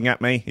shouting at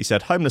me. He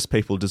said homeless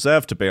people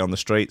deserve to be on the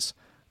streets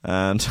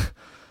and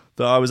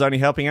that I was only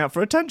helping out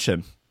for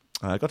attention.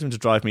 Got him to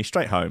drive me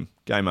straight home.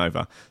 Game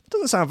over.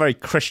 Doesn't sound very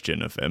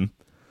Christian of him.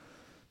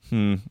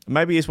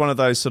 Maybe he's one of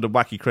those sort of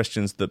wacky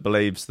Christians that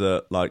believes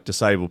that, like,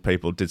 disabled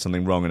people did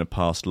something wrong in a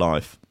past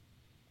life.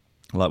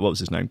 Like, what was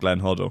his name?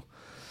 Glenn Hoddle.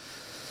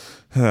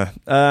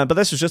 But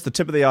this was just the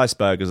tip of the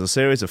iceberg, as a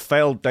series of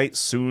failed dates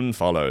soon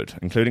followed,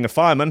 including a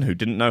fireman who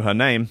didn't know her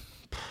name.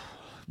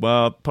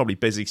 Well, probably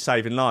busy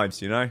saving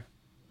lives, you know.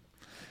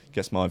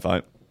 Guess my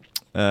vote.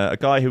 A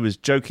guy who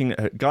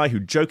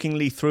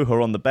jokingly threw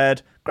her on the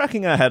bed,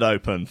 cracking her head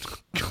open.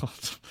 God.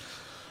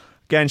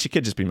 Again, she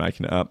could just be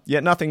making it up.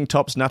 Yet nothing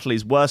tops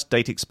Natalie's worst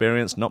date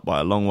experience, not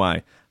by a long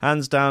way.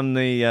 Hands down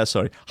the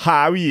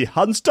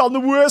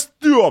worst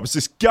job is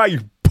this guy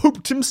who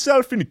pooped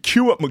himself in a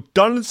queue at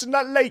McDonald's in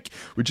that lake.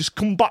 We just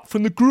come back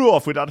from the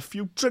Grove. We'd had a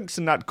few drinks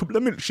and that, a couple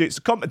of milkshakes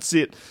to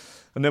compensate.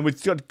 And then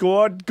we'd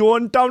go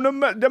on down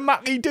the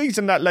Mackie D's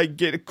in that lake,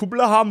 get a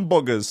couple of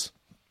hamburgers.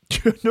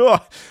 You know,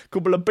 a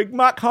couple of Big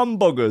Mac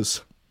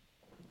hamburgers.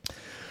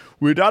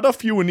 We'd had a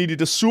few and needed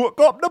to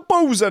soak up the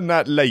booze in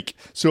that lake.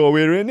 So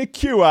we're in a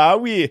queue, are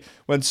we?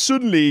 When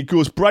suddenly he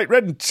goes bright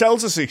red and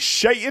tells us he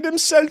shited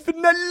himself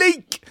in the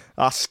lake.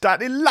 I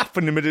started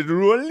laughing at him, it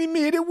only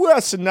made it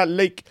worse in that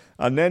lake.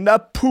 And then the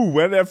poo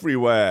went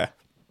everywhere.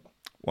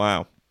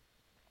 Wow.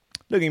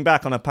 Looking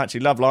back on her patchy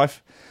love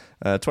life,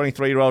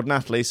 23-year-old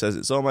Natalie says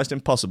it's almost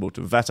impossible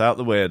to vet out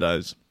the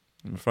weirdos.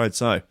 I'm afraid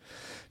so.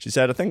 She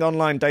said, I think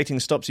online dating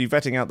stops you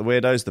vetting out the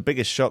weirdos. The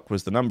biggest shock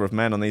was the number of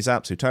men on these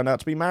apps who turned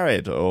out to be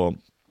married or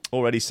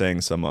already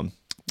seeing someone.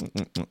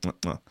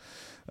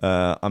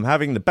 I'm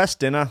having the best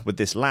dinner with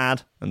this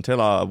lad until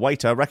our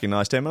waiter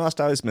recognised him and asked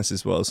how his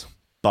missus was.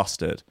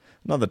 Busted.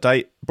 Another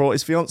date, brought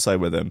his fiancée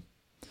with him.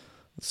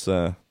 It's,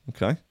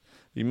 okay.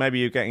 Maybe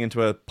you're getting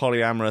into a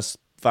polyamorous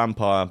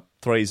vampire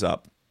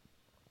threes-up.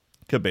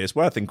 Could be. It's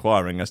worth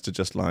inquiring as to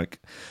just like...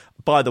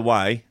 By the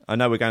way, I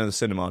know we're going to the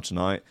cinema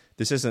tonight.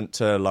 This isn't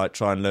to like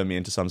try and lure me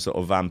into some sort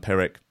of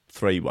vampiric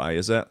three-way,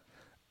 is it?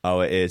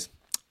 Oh, it is.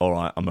 All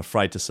right, I'm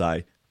afraid to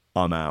say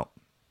I'm out.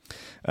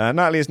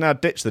 Natalie has now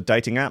ditched the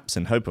dating apps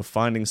in hope of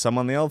finding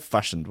someone the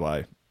old-fashioned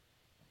way.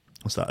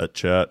 What's that, at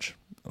church?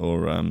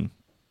 Or, don't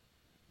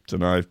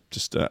know,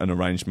 just an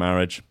arranged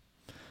marriage.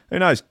 Who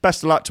knows?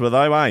 Best of luck to her,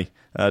 though, eh?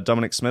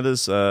 Dominic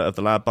Smithers of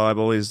the Lad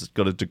Bible, he's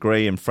got a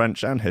degree in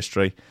French and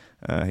history.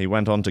 He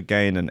went on to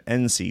gain an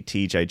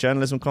NCTJ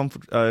journalism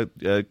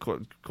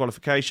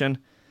qualification.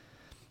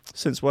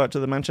 Since worked at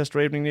the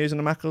Manchester Evening News and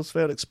the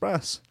Macclesfield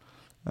Express.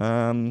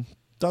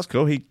 That's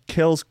cool. He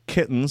kills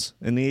kittens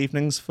in the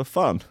evenings for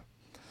fun.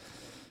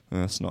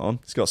 That's not on.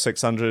 He's got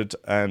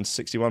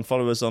 661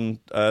 followers on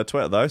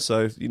Twitter, though,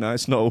 so, you know,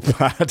 it's not all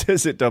bad,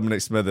 is it,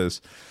 Dominic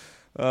Smithers?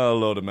 Oh,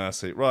 Lord of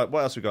mercy. Right,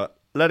 what else we got?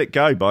 Let It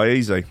Go by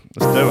Easy.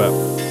 Let's do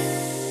it.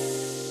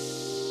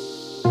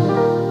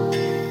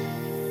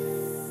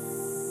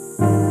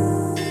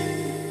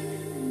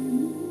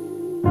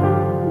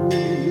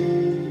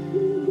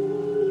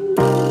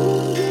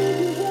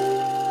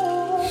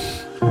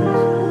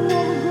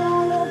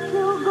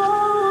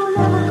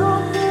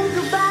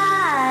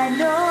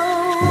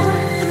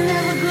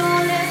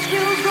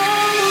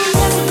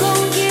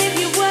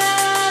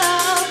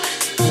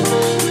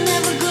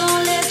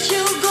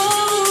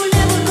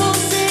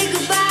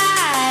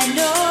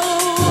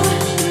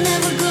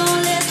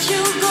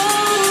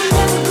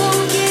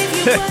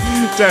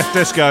 Death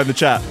Disco in the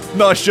chat.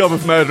 Nice job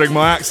of murdering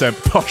my accent,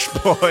 posh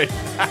boy.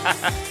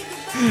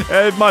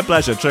 My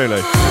pleasure,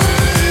 truly.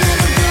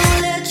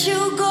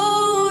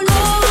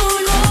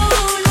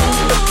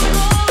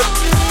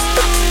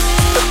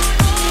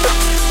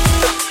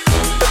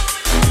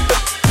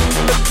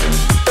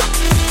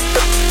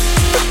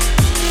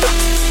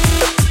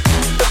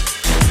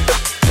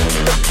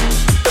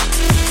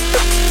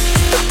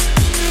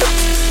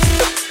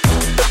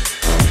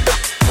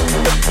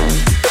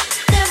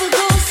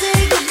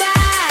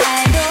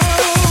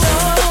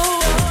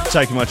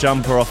 Taking my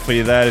jumper off for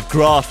you there,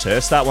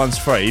 gratis. That one's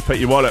free, put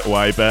your wallet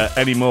away, but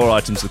any more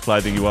items of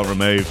clothing you want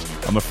removed,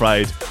 I'm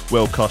afraid,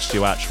 will cost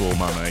you actual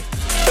money.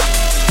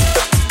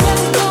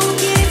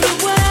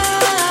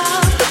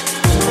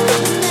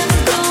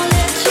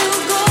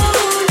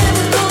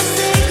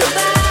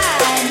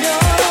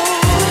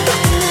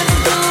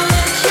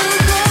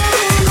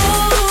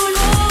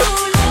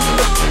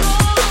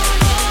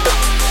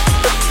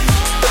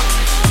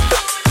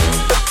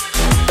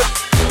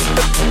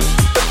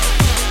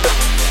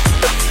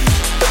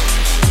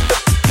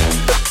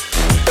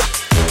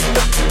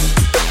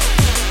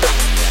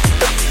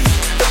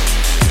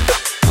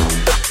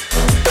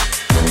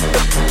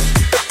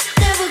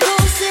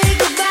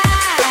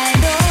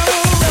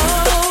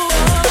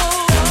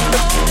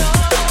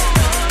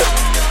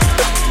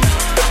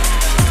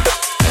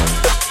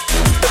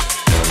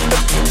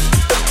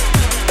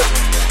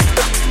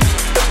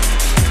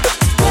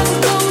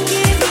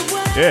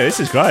 Yeah,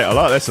 this is great. I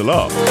like this a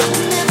lot.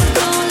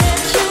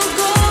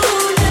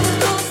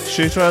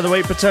 Shooter of the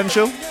week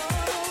potential?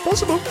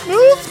 Possible. No,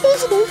 it's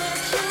possible.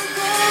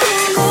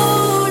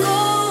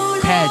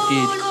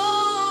 Package.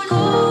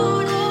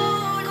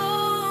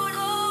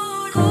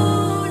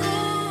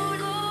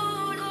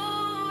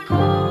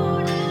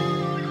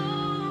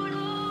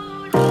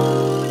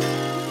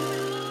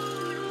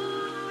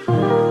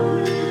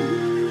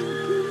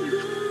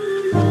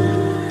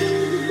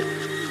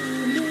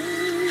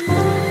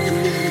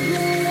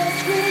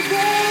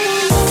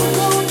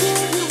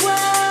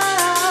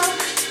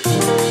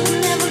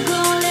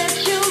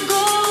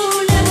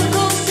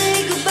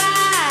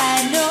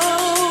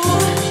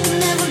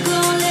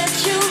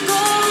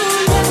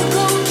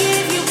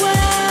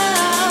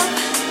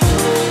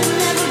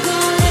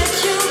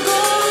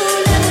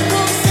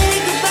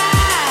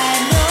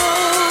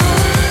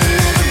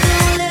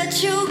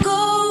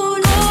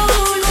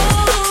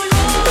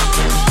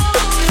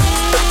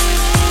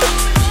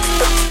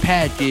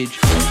 package.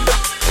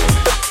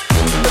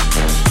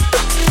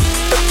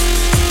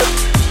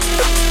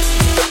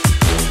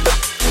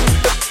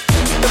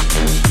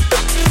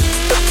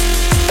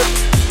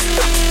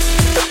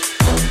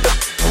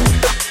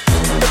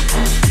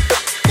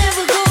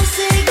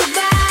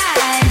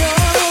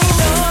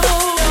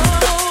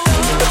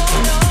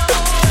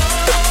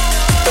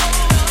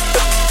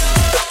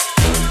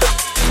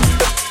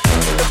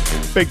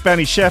 Big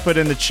Benny Shepherd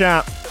in the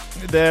chat.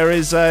 There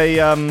is a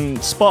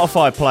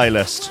Spotify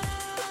playlist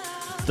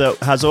that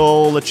has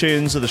all the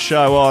tunes of the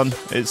show on.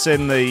 It's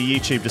in the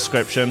YouTube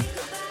description.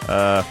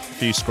 A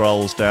few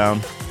scrolls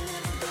down.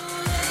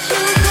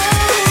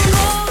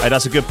 Hey,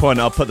 that's a good point.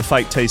 I'll put the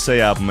Fake TC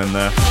album in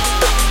there.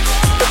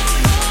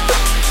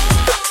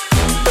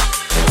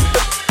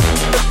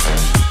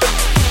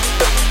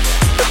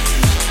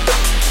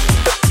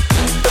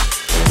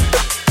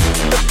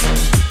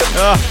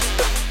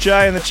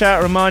 Jay in the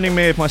chat reminding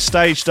me of my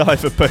stage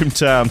dive at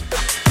Boomtown.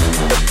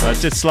 I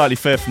did slightly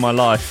fear for my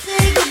life.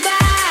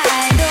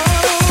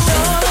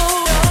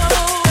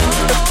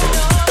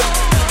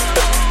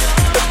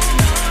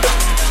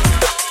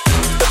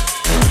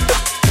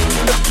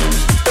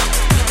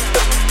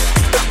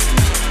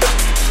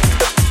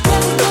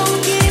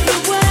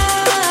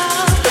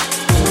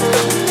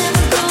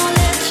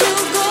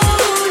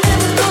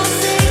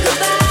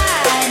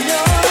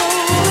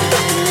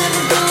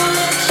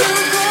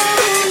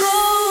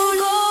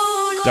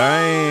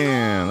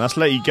 Damn, that's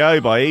Let You Go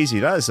by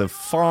Easy. That is a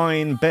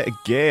fine bit of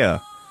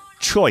gear.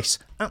 Choice.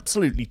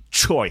 Absolutely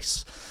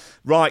choice.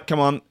 Right, come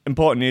on.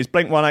 Important news.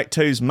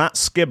 Blink-182's Matt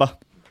Skibber.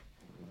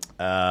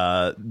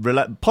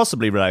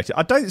 Possibly related.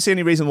 I don't see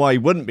any reason why he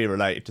wouldn't be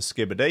related to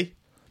Skibberdy.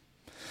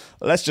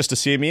 Let's just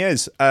assume he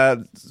is.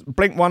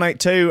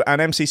 Blink-182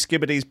 and MC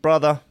Skibberdy's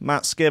brother,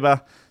 Matt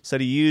Skibber,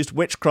 said he used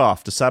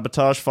witchcraft to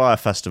sabotage Fire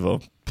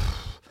Festival.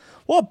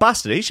 What a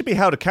bastard. He should be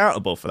held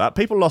accountable for that.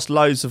 People lost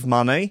loads of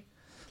money.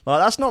 Like,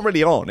 that's not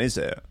really on, is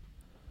it?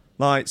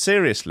 Like,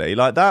 seriously,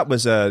 like, that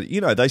was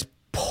those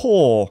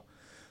poor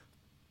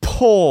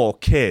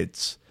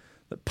kids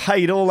that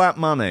paid all that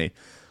money.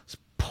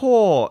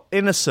 Poor,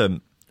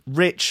 innocent,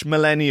 rich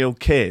millennial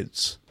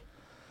kids.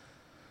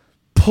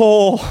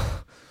 Poor,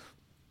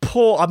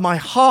 my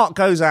heart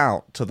goes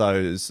out to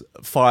those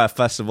Fire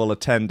Festival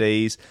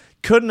attendees.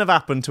 Couldn't have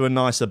happened to a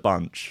nicer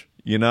bunch,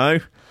 you know?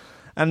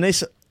 And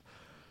this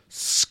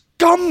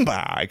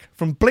scumbag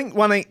from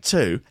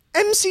Blink-182,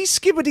 MC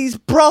Skibberdy's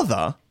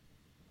brother,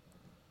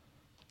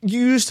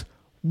 used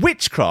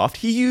witchcraft.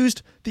 He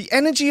used the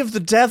energy of the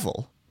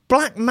devil,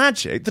 black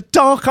magic, the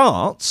dark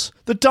arts,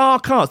 the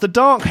dark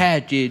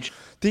package.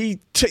 He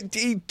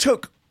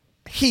took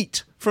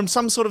heat from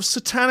some sort of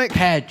satanic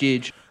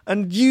package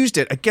and used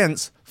it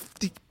against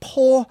the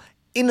poor,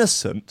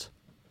 innocent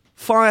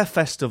Fire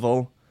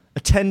Festival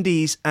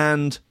attendees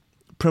and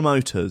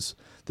promoters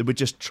that were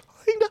just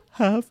trying to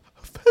have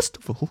a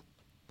festival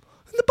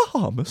in the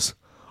Bahamas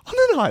on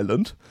an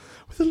island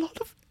with a lot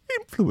of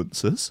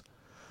influencers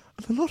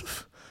and a lot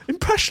of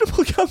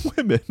impressionable young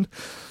women.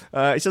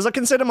 He says, I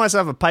consider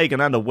myself a pagan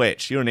and a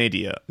witch. You're an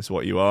idiot, is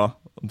what you are.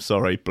 I'm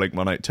sorry,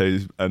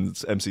 Blink-182 and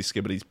MC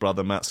Skibberdy's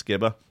brother, Matt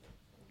Skibber.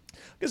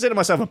 I consider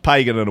myself a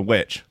pagan and a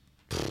witch.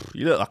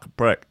 You look like a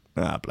prick.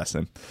 Ah, bless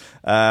him.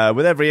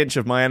 With every inch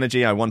of my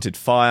energy, I wanted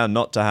fire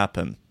not to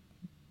happen.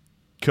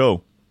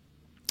 Cool.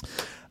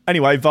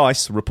 Anyway,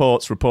 Vice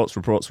reports. What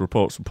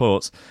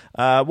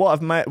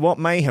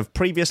may have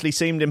previously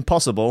seemed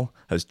impossible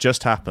has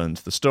just happened.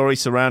 The story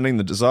surrounding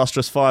the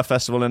disastrous Fire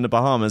Festival in the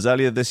Bahamas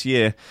earlier this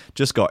year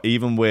just got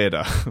even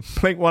weirder.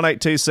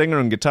 Blink-182 singer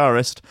and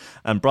guitarist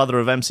and brother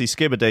of MC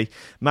Skibberdy,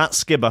 Matt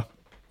Skibber,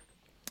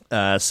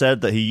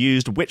 said that he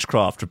used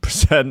witchcraft to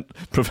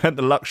prevent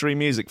the luxury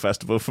music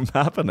festival from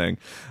happening.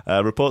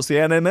 Reports the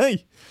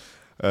NME.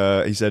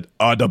 He said,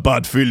 I had a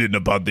bad feeling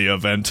about the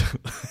event.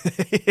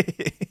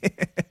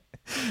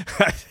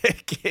 I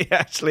think he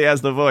actually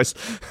has the voice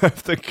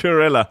of the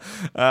gorilla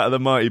out of the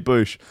Mighty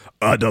Boosh.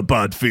 I had a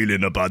bad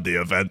feeling about the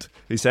event.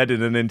 He said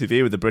in an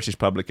interview with the British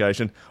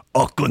publication,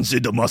 I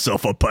consider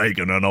myself a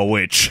pagan and a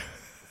witch.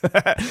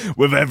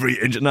 With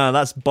every inch... No,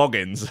 that's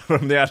Boggins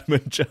from the Adam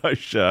and Joe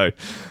show.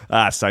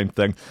 Same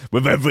thing.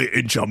 With every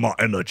inch of my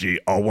energy,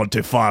 I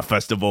wanted Fire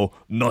Festival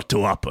not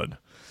to happen.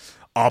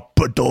 I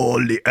put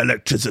all the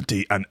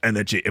electricity and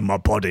energy in my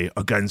body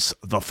against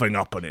the thing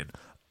happening.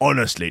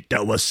 Honestly,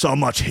 there was so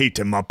much heat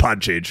in my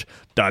package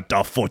that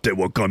I thought it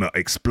was gonna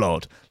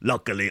explode.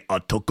 Luckily, I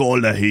took all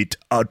the heat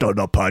out of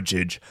the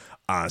package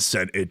and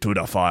sent it to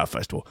the Fire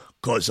Festival,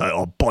 because they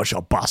are a bunch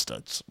of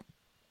bastards.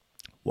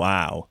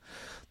 Wow.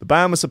 The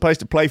band was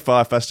supposed to play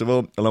Fire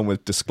Festival along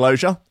with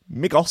Disclosure,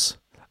 Migos,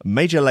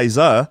 Major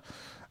Lazer,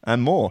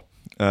 and more,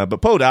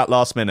 but pulled out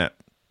last minute.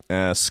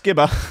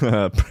 Skibber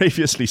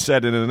previously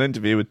said in an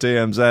interview with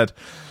TMZ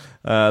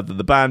that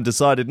the band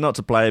decided not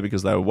to play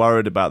because they were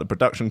worried about the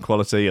production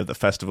quality of the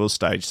festival's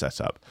stage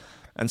setup.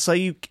 And so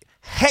you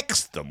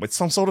hexed them with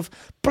some sort of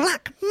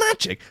black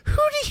magic.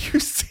 Who do you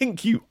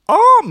think you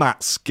are,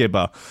 Matt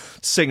Skibber,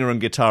 singer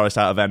and guitarist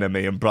out of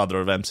NME and brother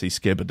of MC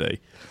Skibberdy?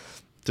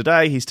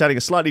 Today, he's telling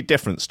a slightly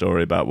different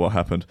story about what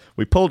happened.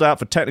 We pulled out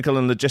for technical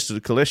and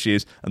logistical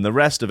issues, and the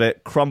rest of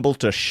it crumbled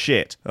to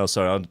shit. Oh,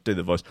 sorry, I'll do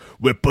the voice.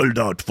 We pulled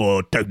out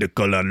for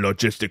technical and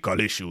logistical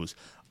issues,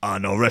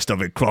 and the rest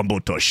of it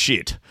crumbled to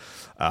shit.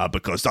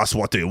 Because that's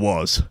what it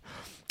was.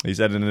 He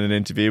said in an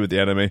interview with The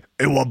Enemy,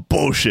 it was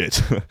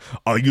bullshit.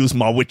 I used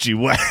my witchy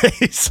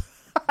ways.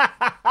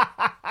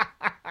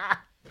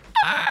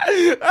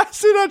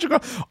 That's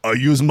it. I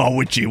use my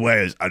witchy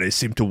ways and they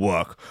seem to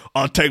work.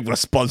 I'll take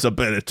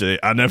responsibility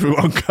and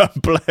everyone can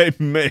blame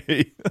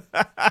me.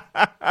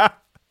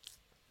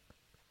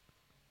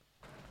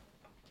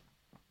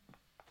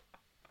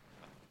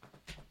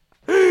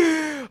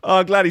 Oh,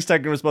 I'm glad he's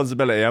taking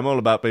responsibility. I'm all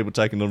about people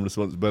taking on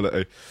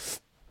responsibility.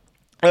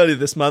 Earlier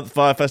this month,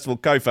 Fire Festival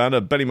co-founder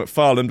Benny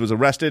McFarland was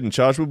arrested and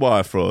charged with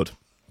wire fraud.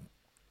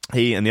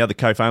 He and the other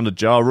co-founder,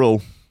 Ja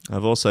Rule,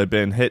 have also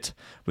been hit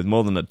with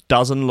more than a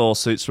dozen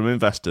lawsuits from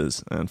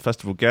investors and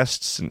festival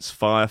guests since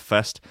Fire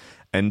Fest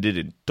ended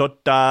in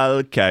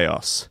total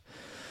chaos.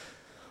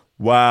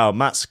 Wow,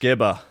 Matt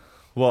Skibber.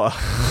 What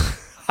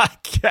I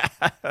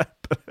can't.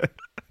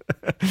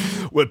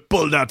 We're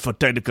pulled out for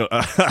technical.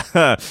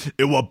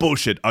 It was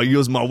bullshit. I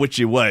used my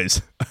witchy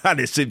ways and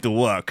it seemed to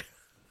work.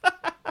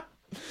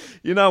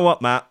 You know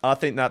what, Matt? I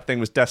think that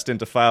thing was destined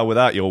to fail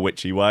without your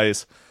witchy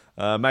ways.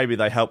 Maybe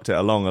they helped it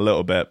along a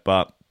little bit,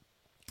 but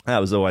that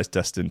was always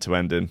destined to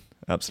end in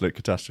absolute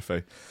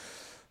catastrophe.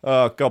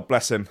 Oh, God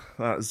bless him.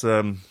 That's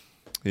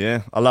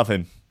yeah, I love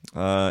him.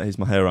 He's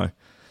my hero.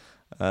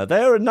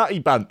 They're a nutty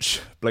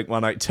bunch,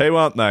 Blink-182,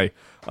 aren't they?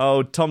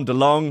 Oh, Tom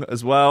DeLonge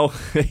as well.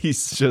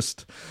 He's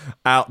just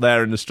out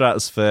there in the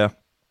stratosphere.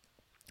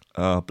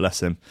 Oh,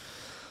 bless him.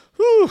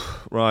 Whew.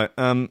 Right,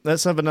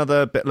 let's have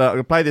another bit. Look, I'm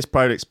going to play this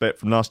Prolix bit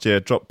from last year,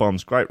 Drop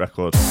Bombs, great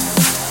record.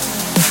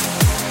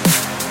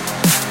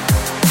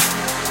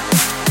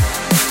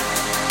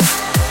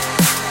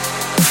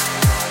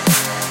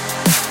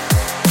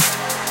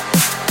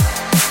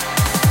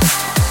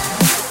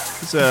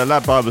 It's a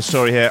Lad Bible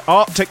story here.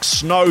 Arctic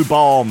Snow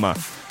Bomb,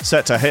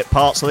 set to hit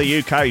parts of the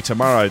UK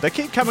tomorrow. They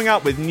keep coming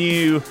up with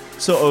new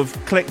sort of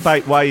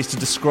clickbait ways to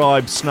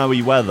describe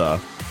snowy weather.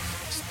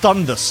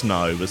 Thunder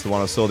Snow was the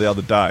one I saw the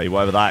other day,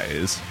 whatever that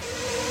is.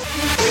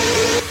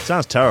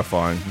 Sounds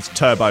terrifying. It's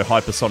turbo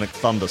hypersonic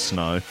thunder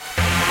snow.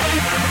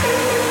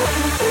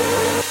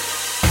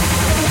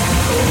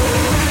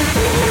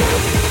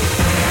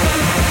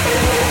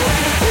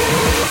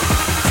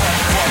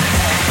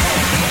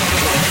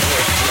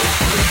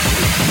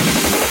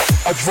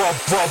 I drop.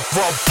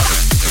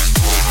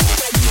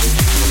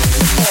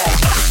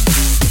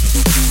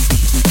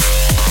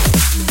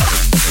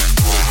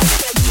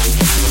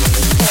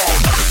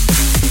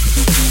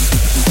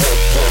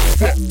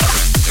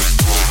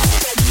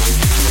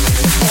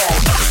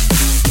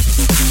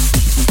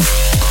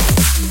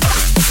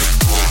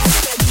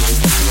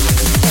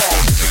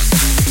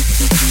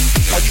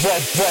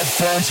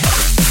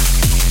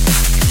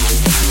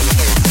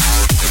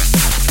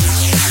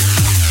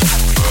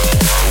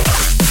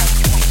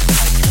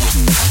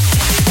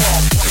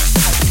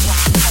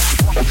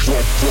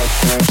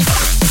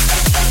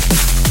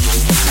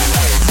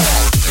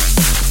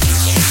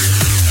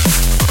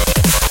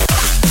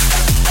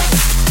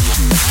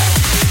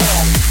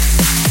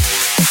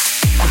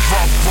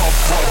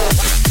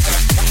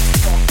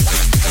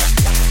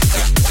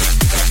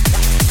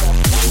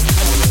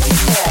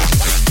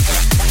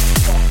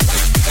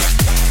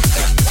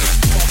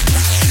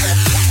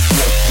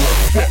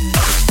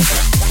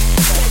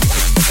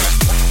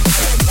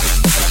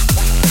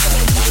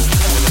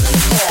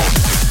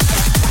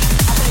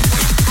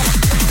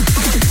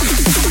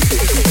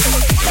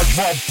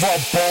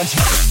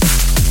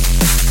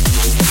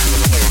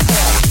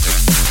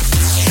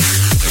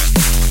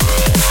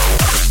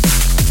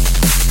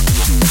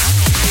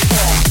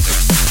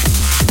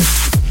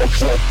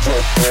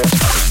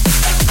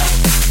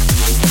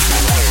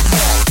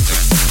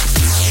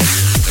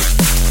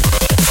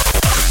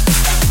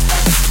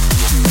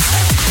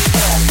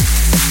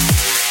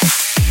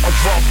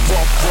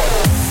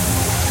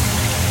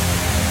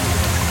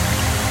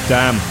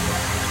 Damn.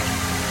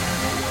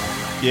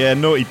 Yeah,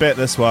 naughty bit,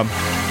 this one.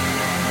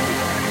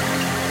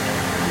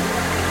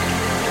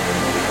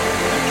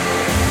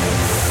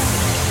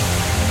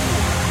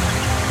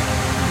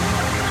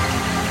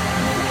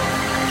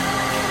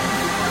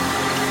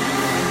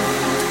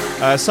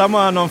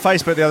 Someone on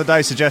Facebook the other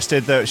day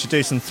suggested that we should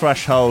do some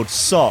Threshold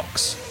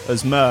socks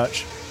as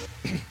merch.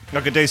 I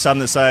could do some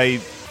that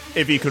say,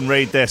 if you can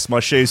read this, my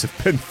shoes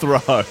have been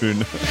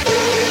thrown.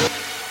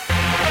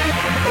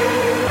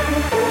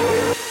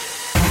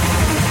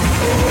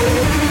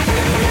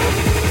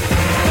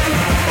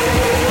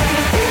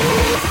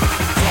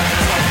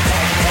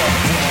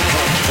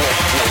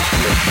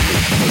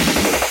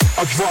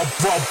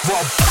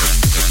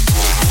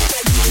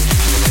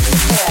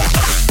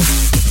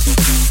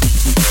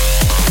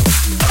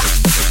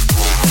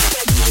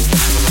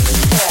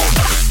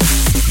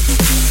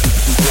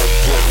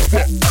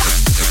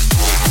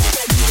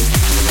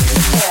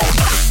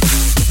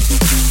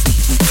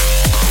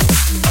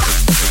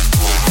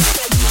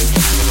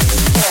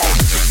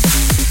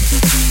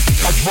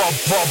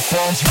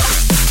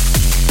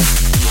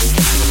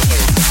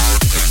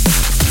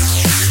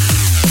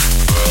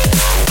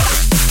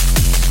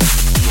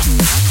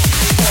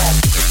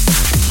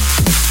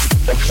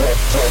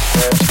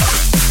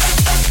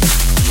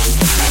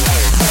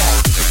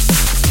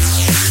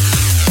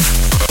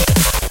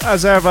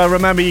 As ever,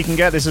 remember you can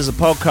get this as a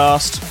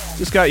podcast.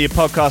 Just go to your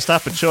podcast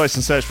app of choice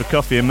and search for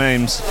Coffee and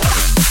Memes.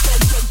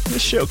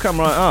 This shit will come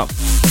right up.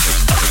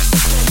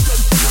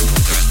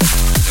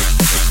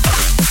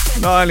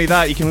 Not only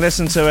that, you can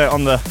listen to it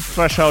on the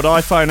Threshold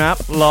iPhone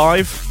app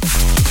live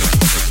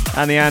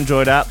and the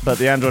Android app, but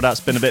the Android app's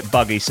been a bit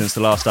buggy since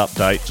the last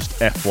update, just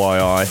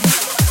FYI.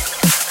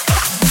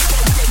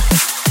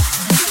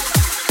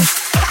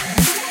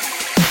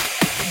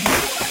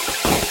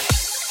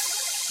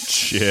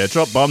 Yeah,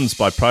 Drop Bombs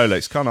by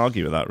Prolix. Can't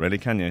argue with that, really,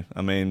 can you?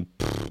 I mean,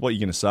 what are you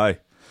going to say?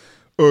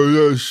 Oh,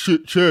 yeah,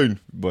 shit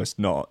tune. Well, it's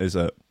not, is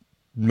it?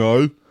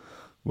 No?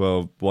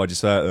 Well, why'd you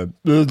say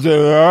it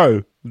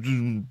then?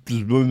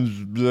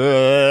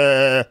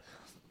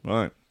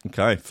 Right,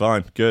 okay,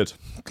 fine, good.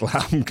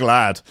 I'm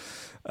glad.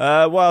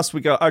 What else we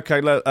got?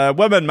 Okay,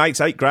 woman makes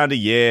 $8,000 a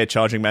year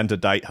charging men to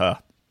date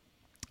her.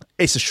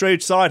 It's a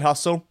shrewd side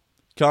hustle.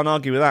 Can't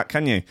argue with that,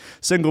 can you?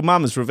 Single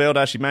mum has revealed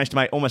how she managed to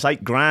make almost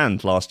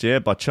 $8,000 last year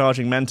by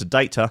charging men to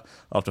date her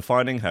after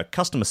finding her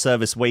customer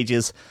service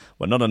wages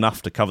were not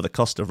enough to cover the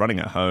cost of running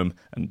her home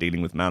and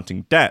dealing with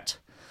mounting debt.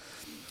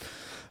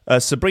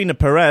 Sabrina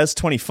Perez,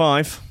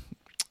 25,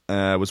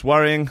 was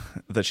worrying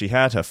that she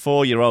had her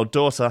 4-year-old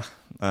daughter.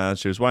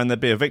 She was worrying they'd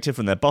be evicted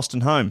from their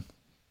Boston home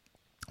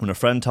when a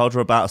friend told her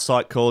about a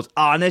site called,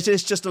 and it's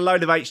just a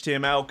load of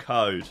HTML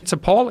code. It's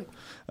appalling.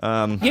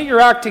 Get your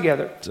act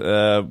together.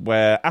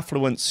 Where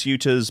affluent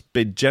suitors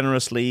bid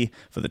generously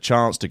for the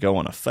chance to go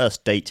on a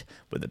first date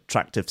with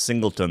attractive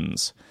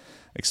singletons.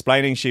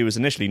 Explaining she was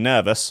initially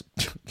nervous,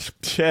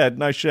 yeah,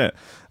 no shit,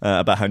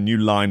 about her new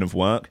line of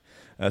work.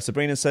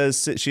 Sabrina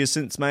says she has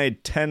since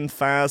made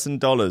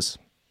 $10,000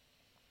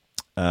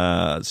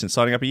 since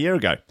signing up a year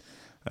ago.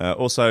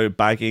 Also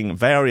bagging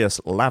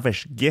various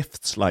lavish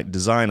gifts like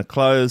designer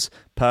clothes,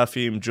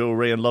 perfume,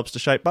 jewellery and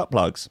lobster-shaped butt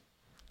plugs.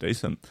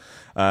 Decent.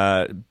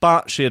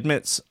 But she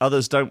admits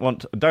others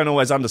don't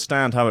always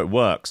understand how it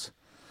works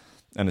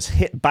and has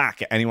hit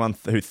back at anyone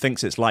who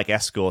thinks it's like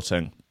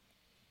escorting,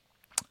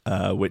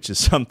 which is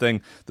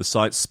something the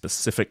site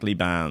specifically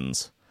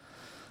bans.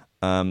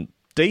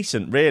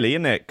 Decent, really,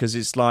 isn't it? Because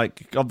it's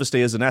like,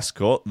 obviously, as an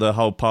escort, the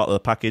whole part of the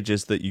package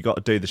is that you got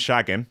to do the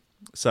shagging.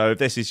 So if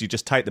this is you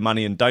just take the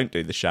money and don't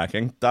do the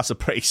shagging, that's a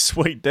pretty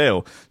sweet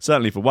deal,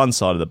 certainly for one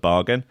side of the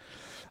bargain.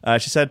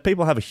 She said,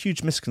 people have a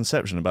huge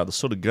misconception about the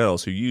sort of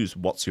girls who use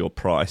What's Your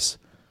Price.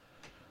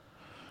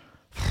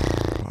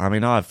 I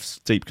mean, I have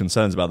deep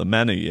concerns about the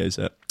men who use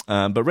it.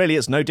 But really,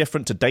 it's no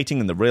different to dating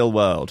in the real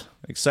world,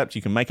 except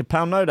you can make a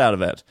pound note out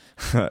of it.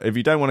 If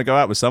you don't want to go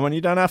out with someone,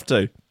 you don't have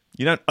to.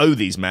 You don't owe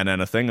these men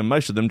anything, and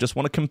most of them just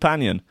want a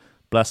companion.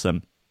 Bless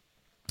them.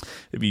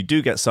 If you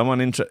do get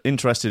someone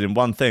interested in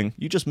one thing,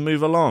 you just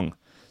move along.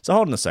 So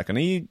hold on a second.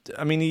 Are you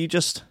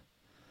just...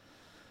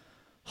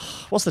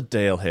 What's the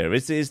deal here?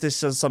 Is this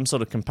some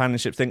sort of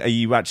companionship thing? Are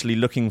you actually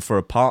looking for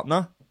a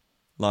partner?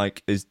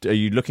 Like, are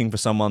you looking for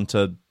someone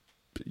to,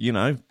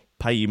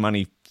 pay you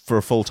money for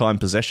a full-time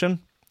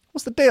position?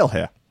 What's the deal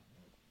here?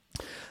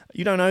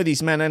 You don't owe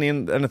these men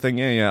anything.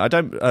 Yeah. I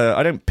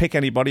don't pick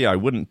anybody I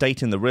wouldn't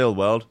date in the real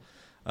world.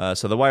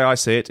 So the way I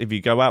see it, if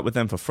you go out with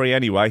them for free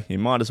anyway, you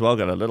might as well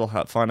get a little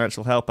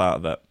financial help out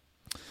of it.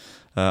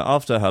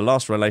 After her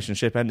last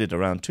relationship ended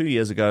around 2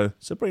 years ago,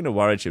 Sabrina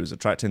worried she was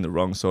attracting the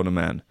wrong sort of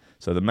men.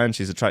 So the men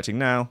she's attracting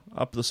now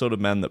are the sort of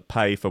men that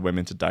pay for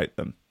women to date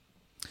them.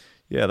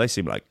 Yeah, they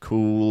seem like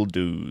cool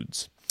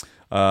dudes.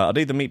 I'd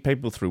either meet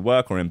people through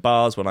work or in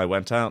bars when I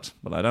went out,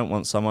 but I don't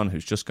want someone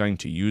who's just going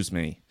to use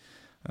me.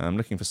 I'm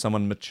looking for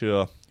someone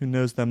mature who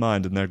knows their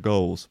mind and their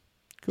goals.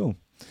 Cool.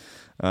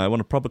 I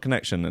want a proper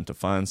connection and to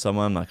find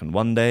someone I can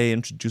one day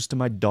introduce to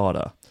my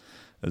daughter,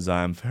 as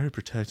I am very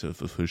protective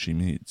of who she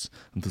meets,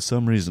 and for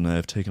some reason I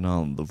have taken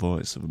on the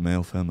voice of a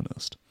male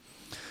feminist.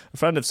 A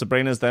friend of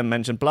Sabrina's then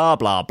mentioned blah,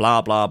 blah,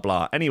 blah, blah,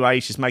 blah.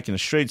 Anyway, she's making a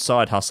shrewd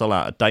side hustle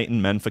out of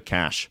dating men for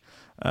cash.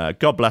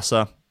 God bless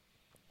her.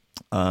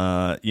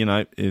 As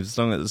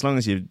long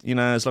as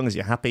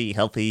you're happy,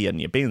 healthy, and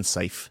you're being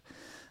safe,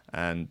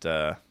 and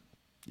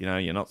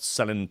you're not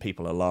selling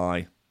people a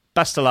lie.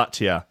 Best of luck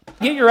to you.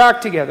 Get your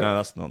act together. No,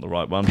 that's not the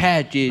right one.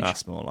 Package.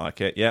 That's more like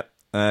it. Yep.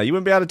 You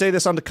wouldn't be able to do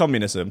this under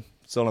communism.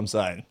 That's all I'm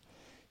saying.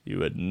 You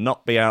would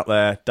not be out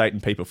there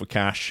dating people for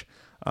cash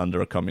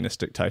under a communist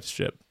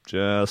dictatorship.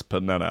 Just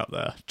putting that out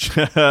there.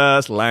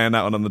 Just laying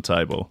that one on the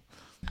table.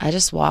 I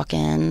just walk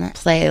in,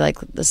 play like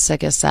the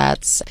sickest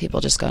sets.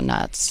 People just go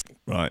nuts.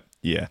 Right.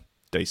 Yeah.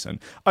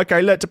 Decent.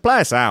 Okay, look, to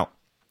play us out,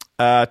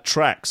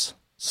 Trex,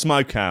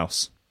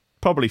 Smokehouse.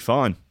 Probably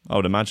fine, I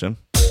would imagine.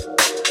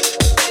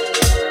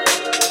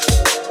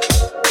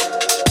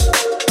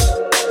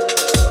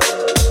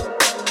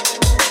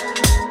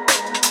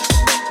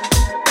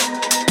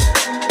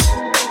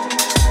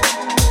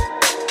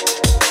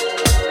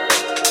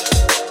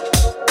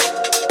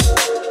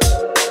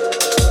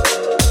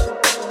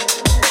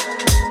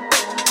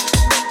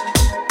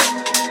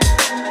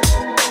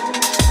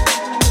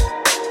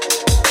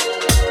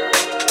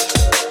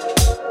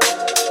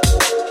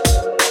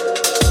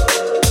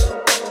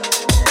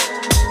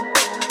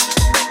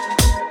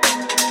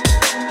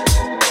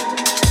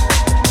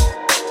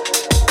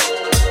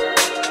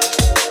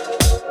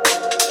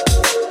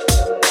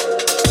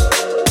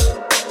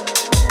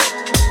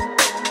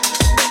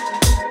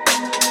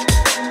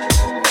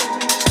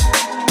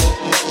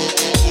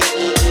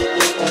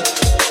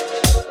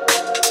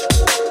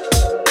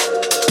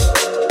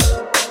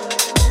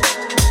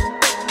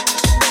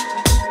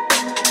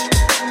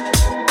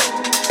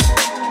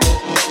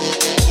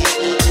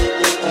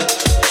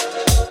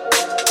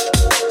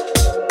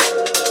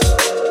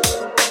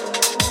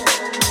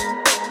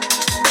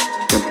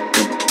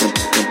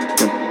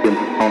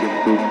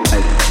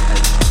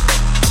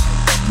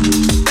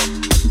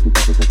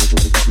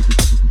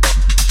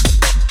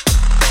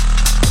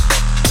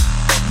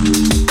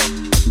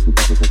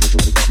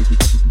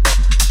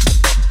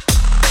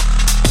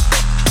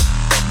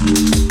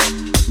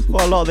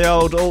 lot of the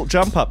old alt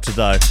jump up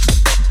today.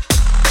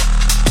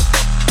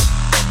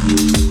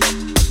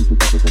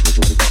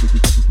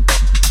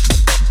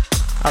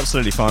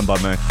 Absolutely fine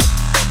by me.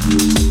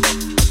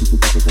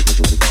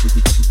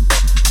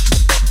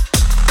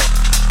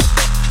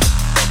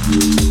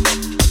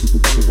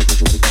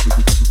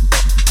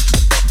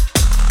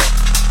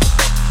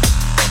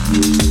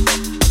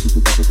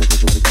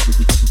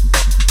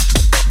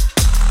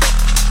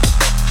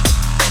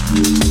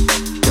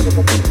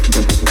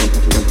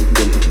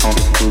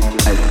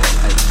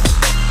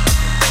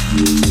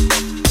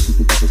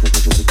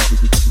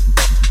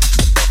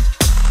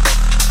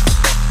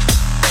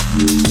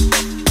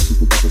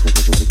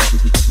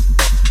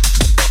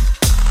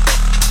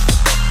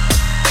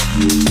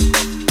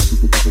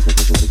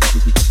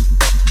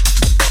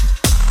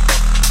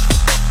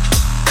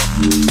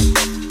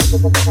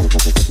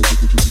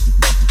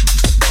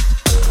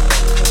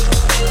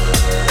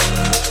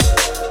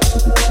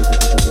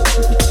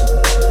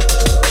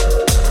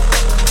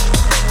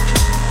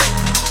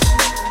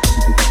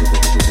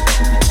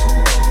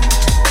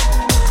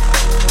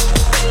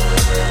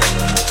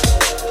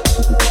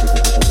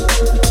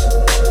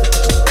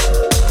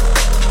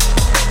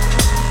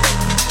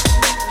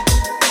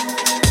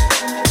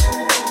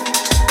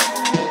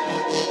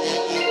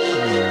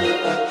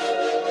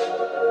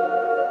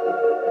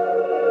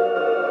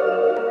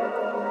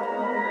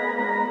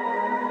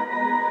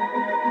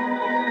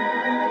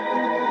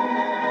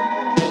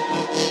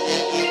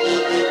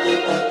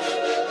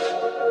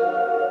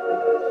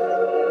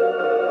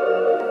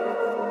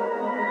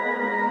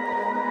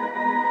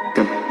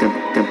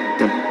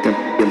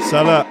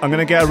 So look, I'm going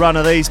to get a run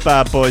of these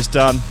bad boys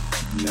done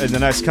in the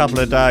next couple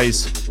of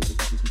days.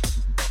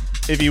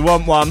 If you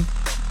want one,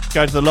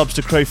 go to the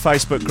Lobster Crew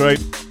Facebook group,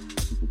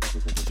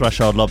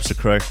 Threshold Lobster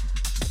Crew.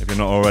 If you're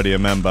not already a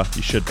member,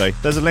 you should be.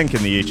 There's a link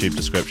in the YouTube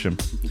description.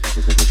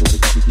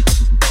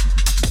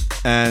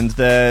 And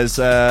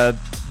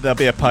there'll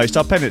be a post.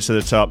 I'll pin it to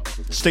the top.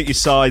 Stick your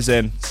size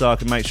in so I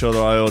can make sure that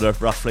I order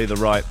roughly the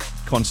right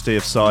quantity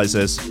of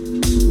sizes.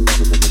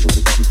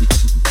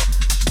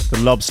 The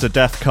Lobster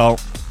Death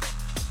Cult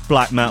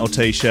black metal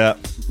t-shirt,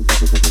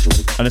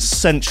 an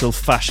essential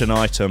fashion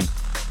item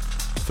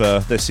for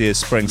this year's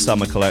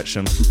spring-summer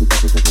collection.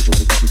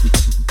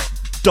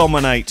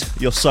 Dominate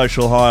your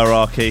social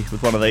hierarchy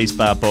with one of these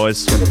bad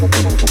boys. Yeah.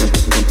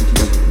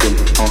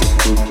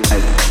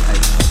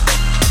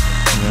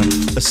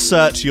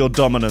 Assert your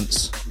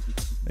dominance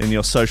in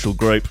your social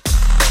group.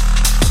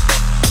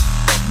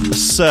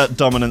 Assert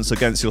dominance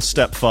against your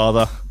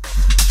stepfather.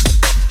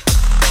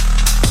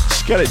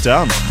 Just get it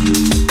done.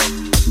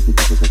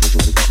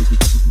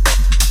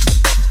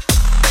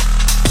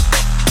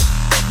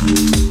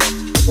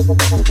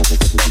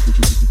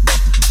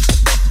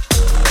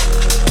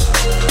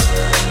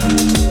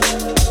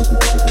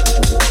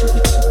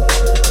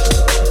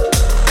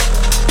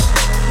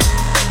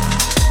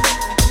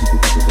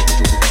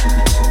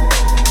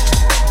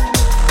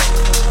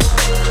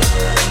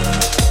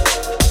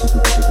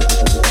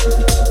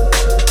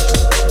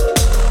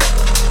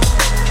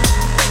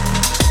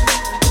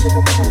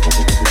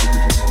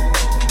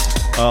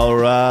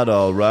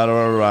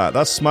 All right.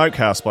 That's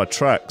Smokehouse by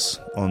Trax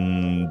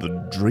on the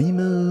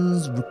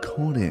Dreamers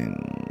recording.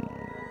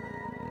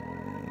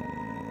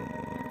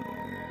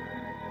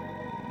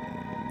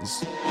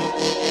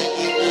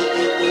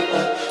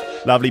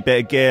 Lovely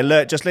bit of gear.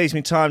 Look, just leaves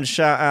me time to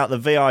shout out the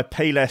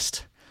VIP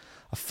list.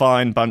 A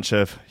fine bunch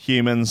of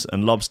humans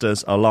and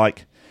lobsters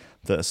alike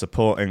that are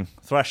supporting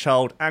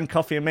Threshold and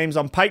Coffee and Memes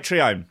on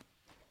Patreon.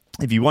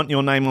 If you want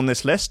your name on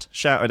this list,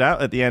 shout it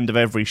out at the end of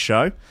every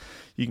show.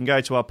 You can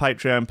go to our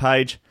Patreon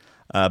page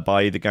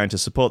by either going to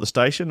support the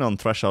station on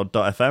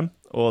threshold.fm,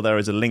 or there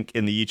is a link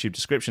in the YouTube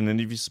description. And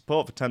if you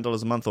support for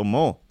 $10 a month or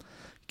more,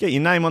 get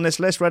your name on this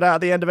list read out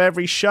at the end of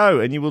every show,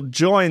 and you will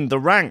join the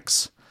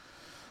ranks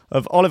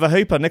of Oliver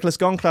Hooper, Nicholas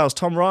Gonclaus,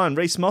 Tom Ryan,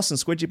 Reese Moss and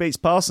Squidgy Beats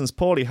Parsons,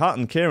 Paulie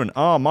Hutton, Kieran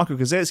R, Michael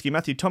Kaczynski,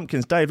 Matthew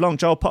Tompkins, Dave Long,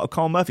 Joel Potter,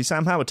 Cole Murphy,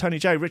 Sam Howard, Tony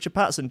J, Richard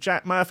Patterson,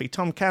 Jack Murphy,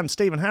 Tom Cam,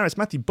 Stephen Harris,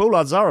 Matthew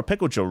Bullard, Zara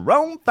Pickle,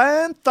 Jerome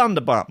Van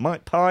Thunderbutt,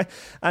 Mike Pye,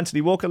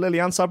 Anthony Walker, Lily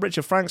Unsub,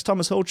 Richard Franks,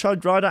 Thomas Hall,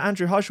 Chud Ryder,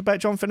 Andrew Heichelbeck,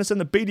 John Finnison,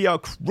 the BDR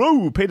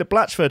Crew, Peter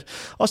Blatchford,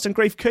 Austin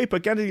Grief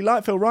Cooper, Gennady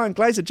Lightfield, Ryan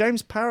Glazer,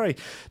 James Parry,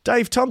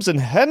 Dave Thompson,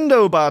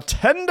 Hendo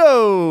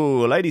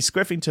Bartendo, Lady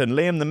Squiffington,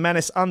 Liam the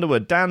Menace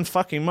Underwood, Dan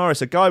fucking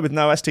Morris, a guy with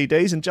no STDs,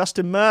 and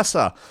Justin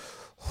Mercer.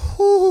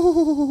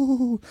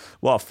 Ooh,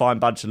 what a fine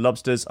bunch of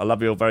lobsters. I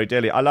love you all very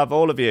dearly. I love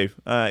all of you,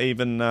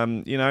 even those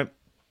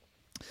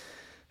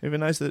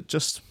that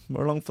just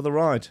were along for the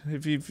ride.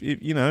 If you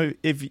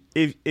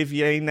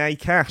ain't a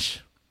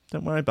cash,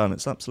 don't worry about it.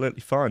 It's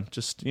absolutely fine.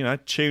 Just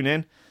tune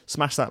in,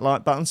 smash that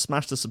like button,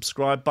 smash the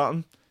subscribe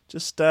button.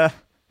 Just just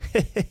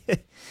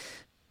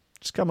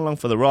come along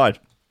for the ride.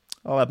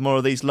 I'll have more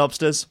of these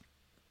lobsters,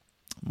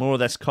 more of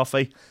this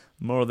coffee,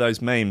 more of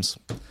those memes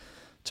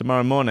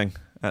tomorrow morning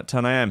at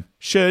 10 a.m.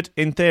 Should,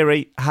 in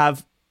theory,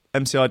 have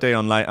MCID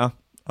on later.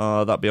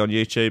 That'll be on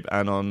YouTube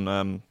and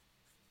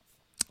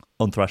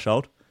on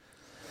Threshold.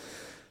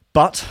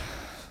 But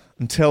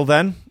Until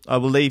then, I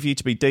will leave you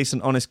to be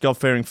decent, honest,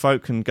 God-fearing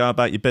folk and go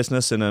about your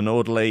business in an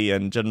orderly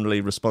and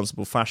generally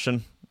responsible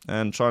fashion,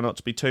 and try not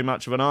to be too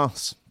much of an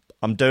arse.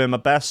 I'm doing my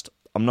best.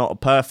 I'm not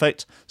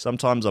perfect.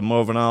 Sometimes I'm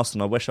more of an arse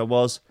than I wish I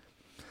was.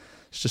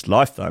 It's just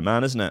life though,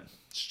 man, isn't it?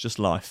 It's just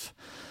life.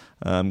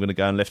 I'm going to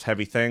go and lift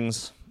heavy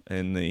things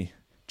in the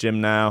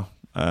gym now,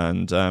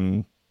 and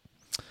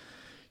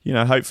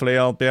hopefully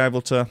I'll be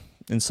able to,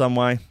 in some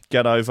way,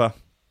 get over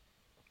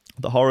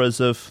the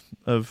horrors of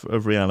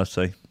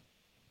reality.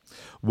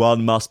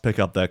 One must pick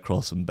up their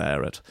cross and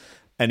bear it.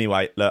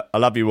 Anyway, look, I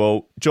love you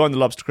all. Join the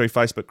Lobster Crew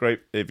Facebook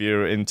group if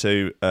you're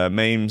into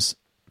memes,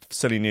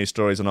 silly news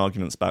stories and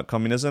arguments about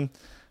communism.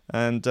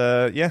 And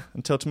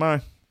until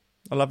tomorrow,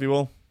 I love you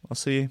all. I'll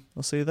see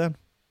you then.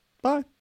 Bye.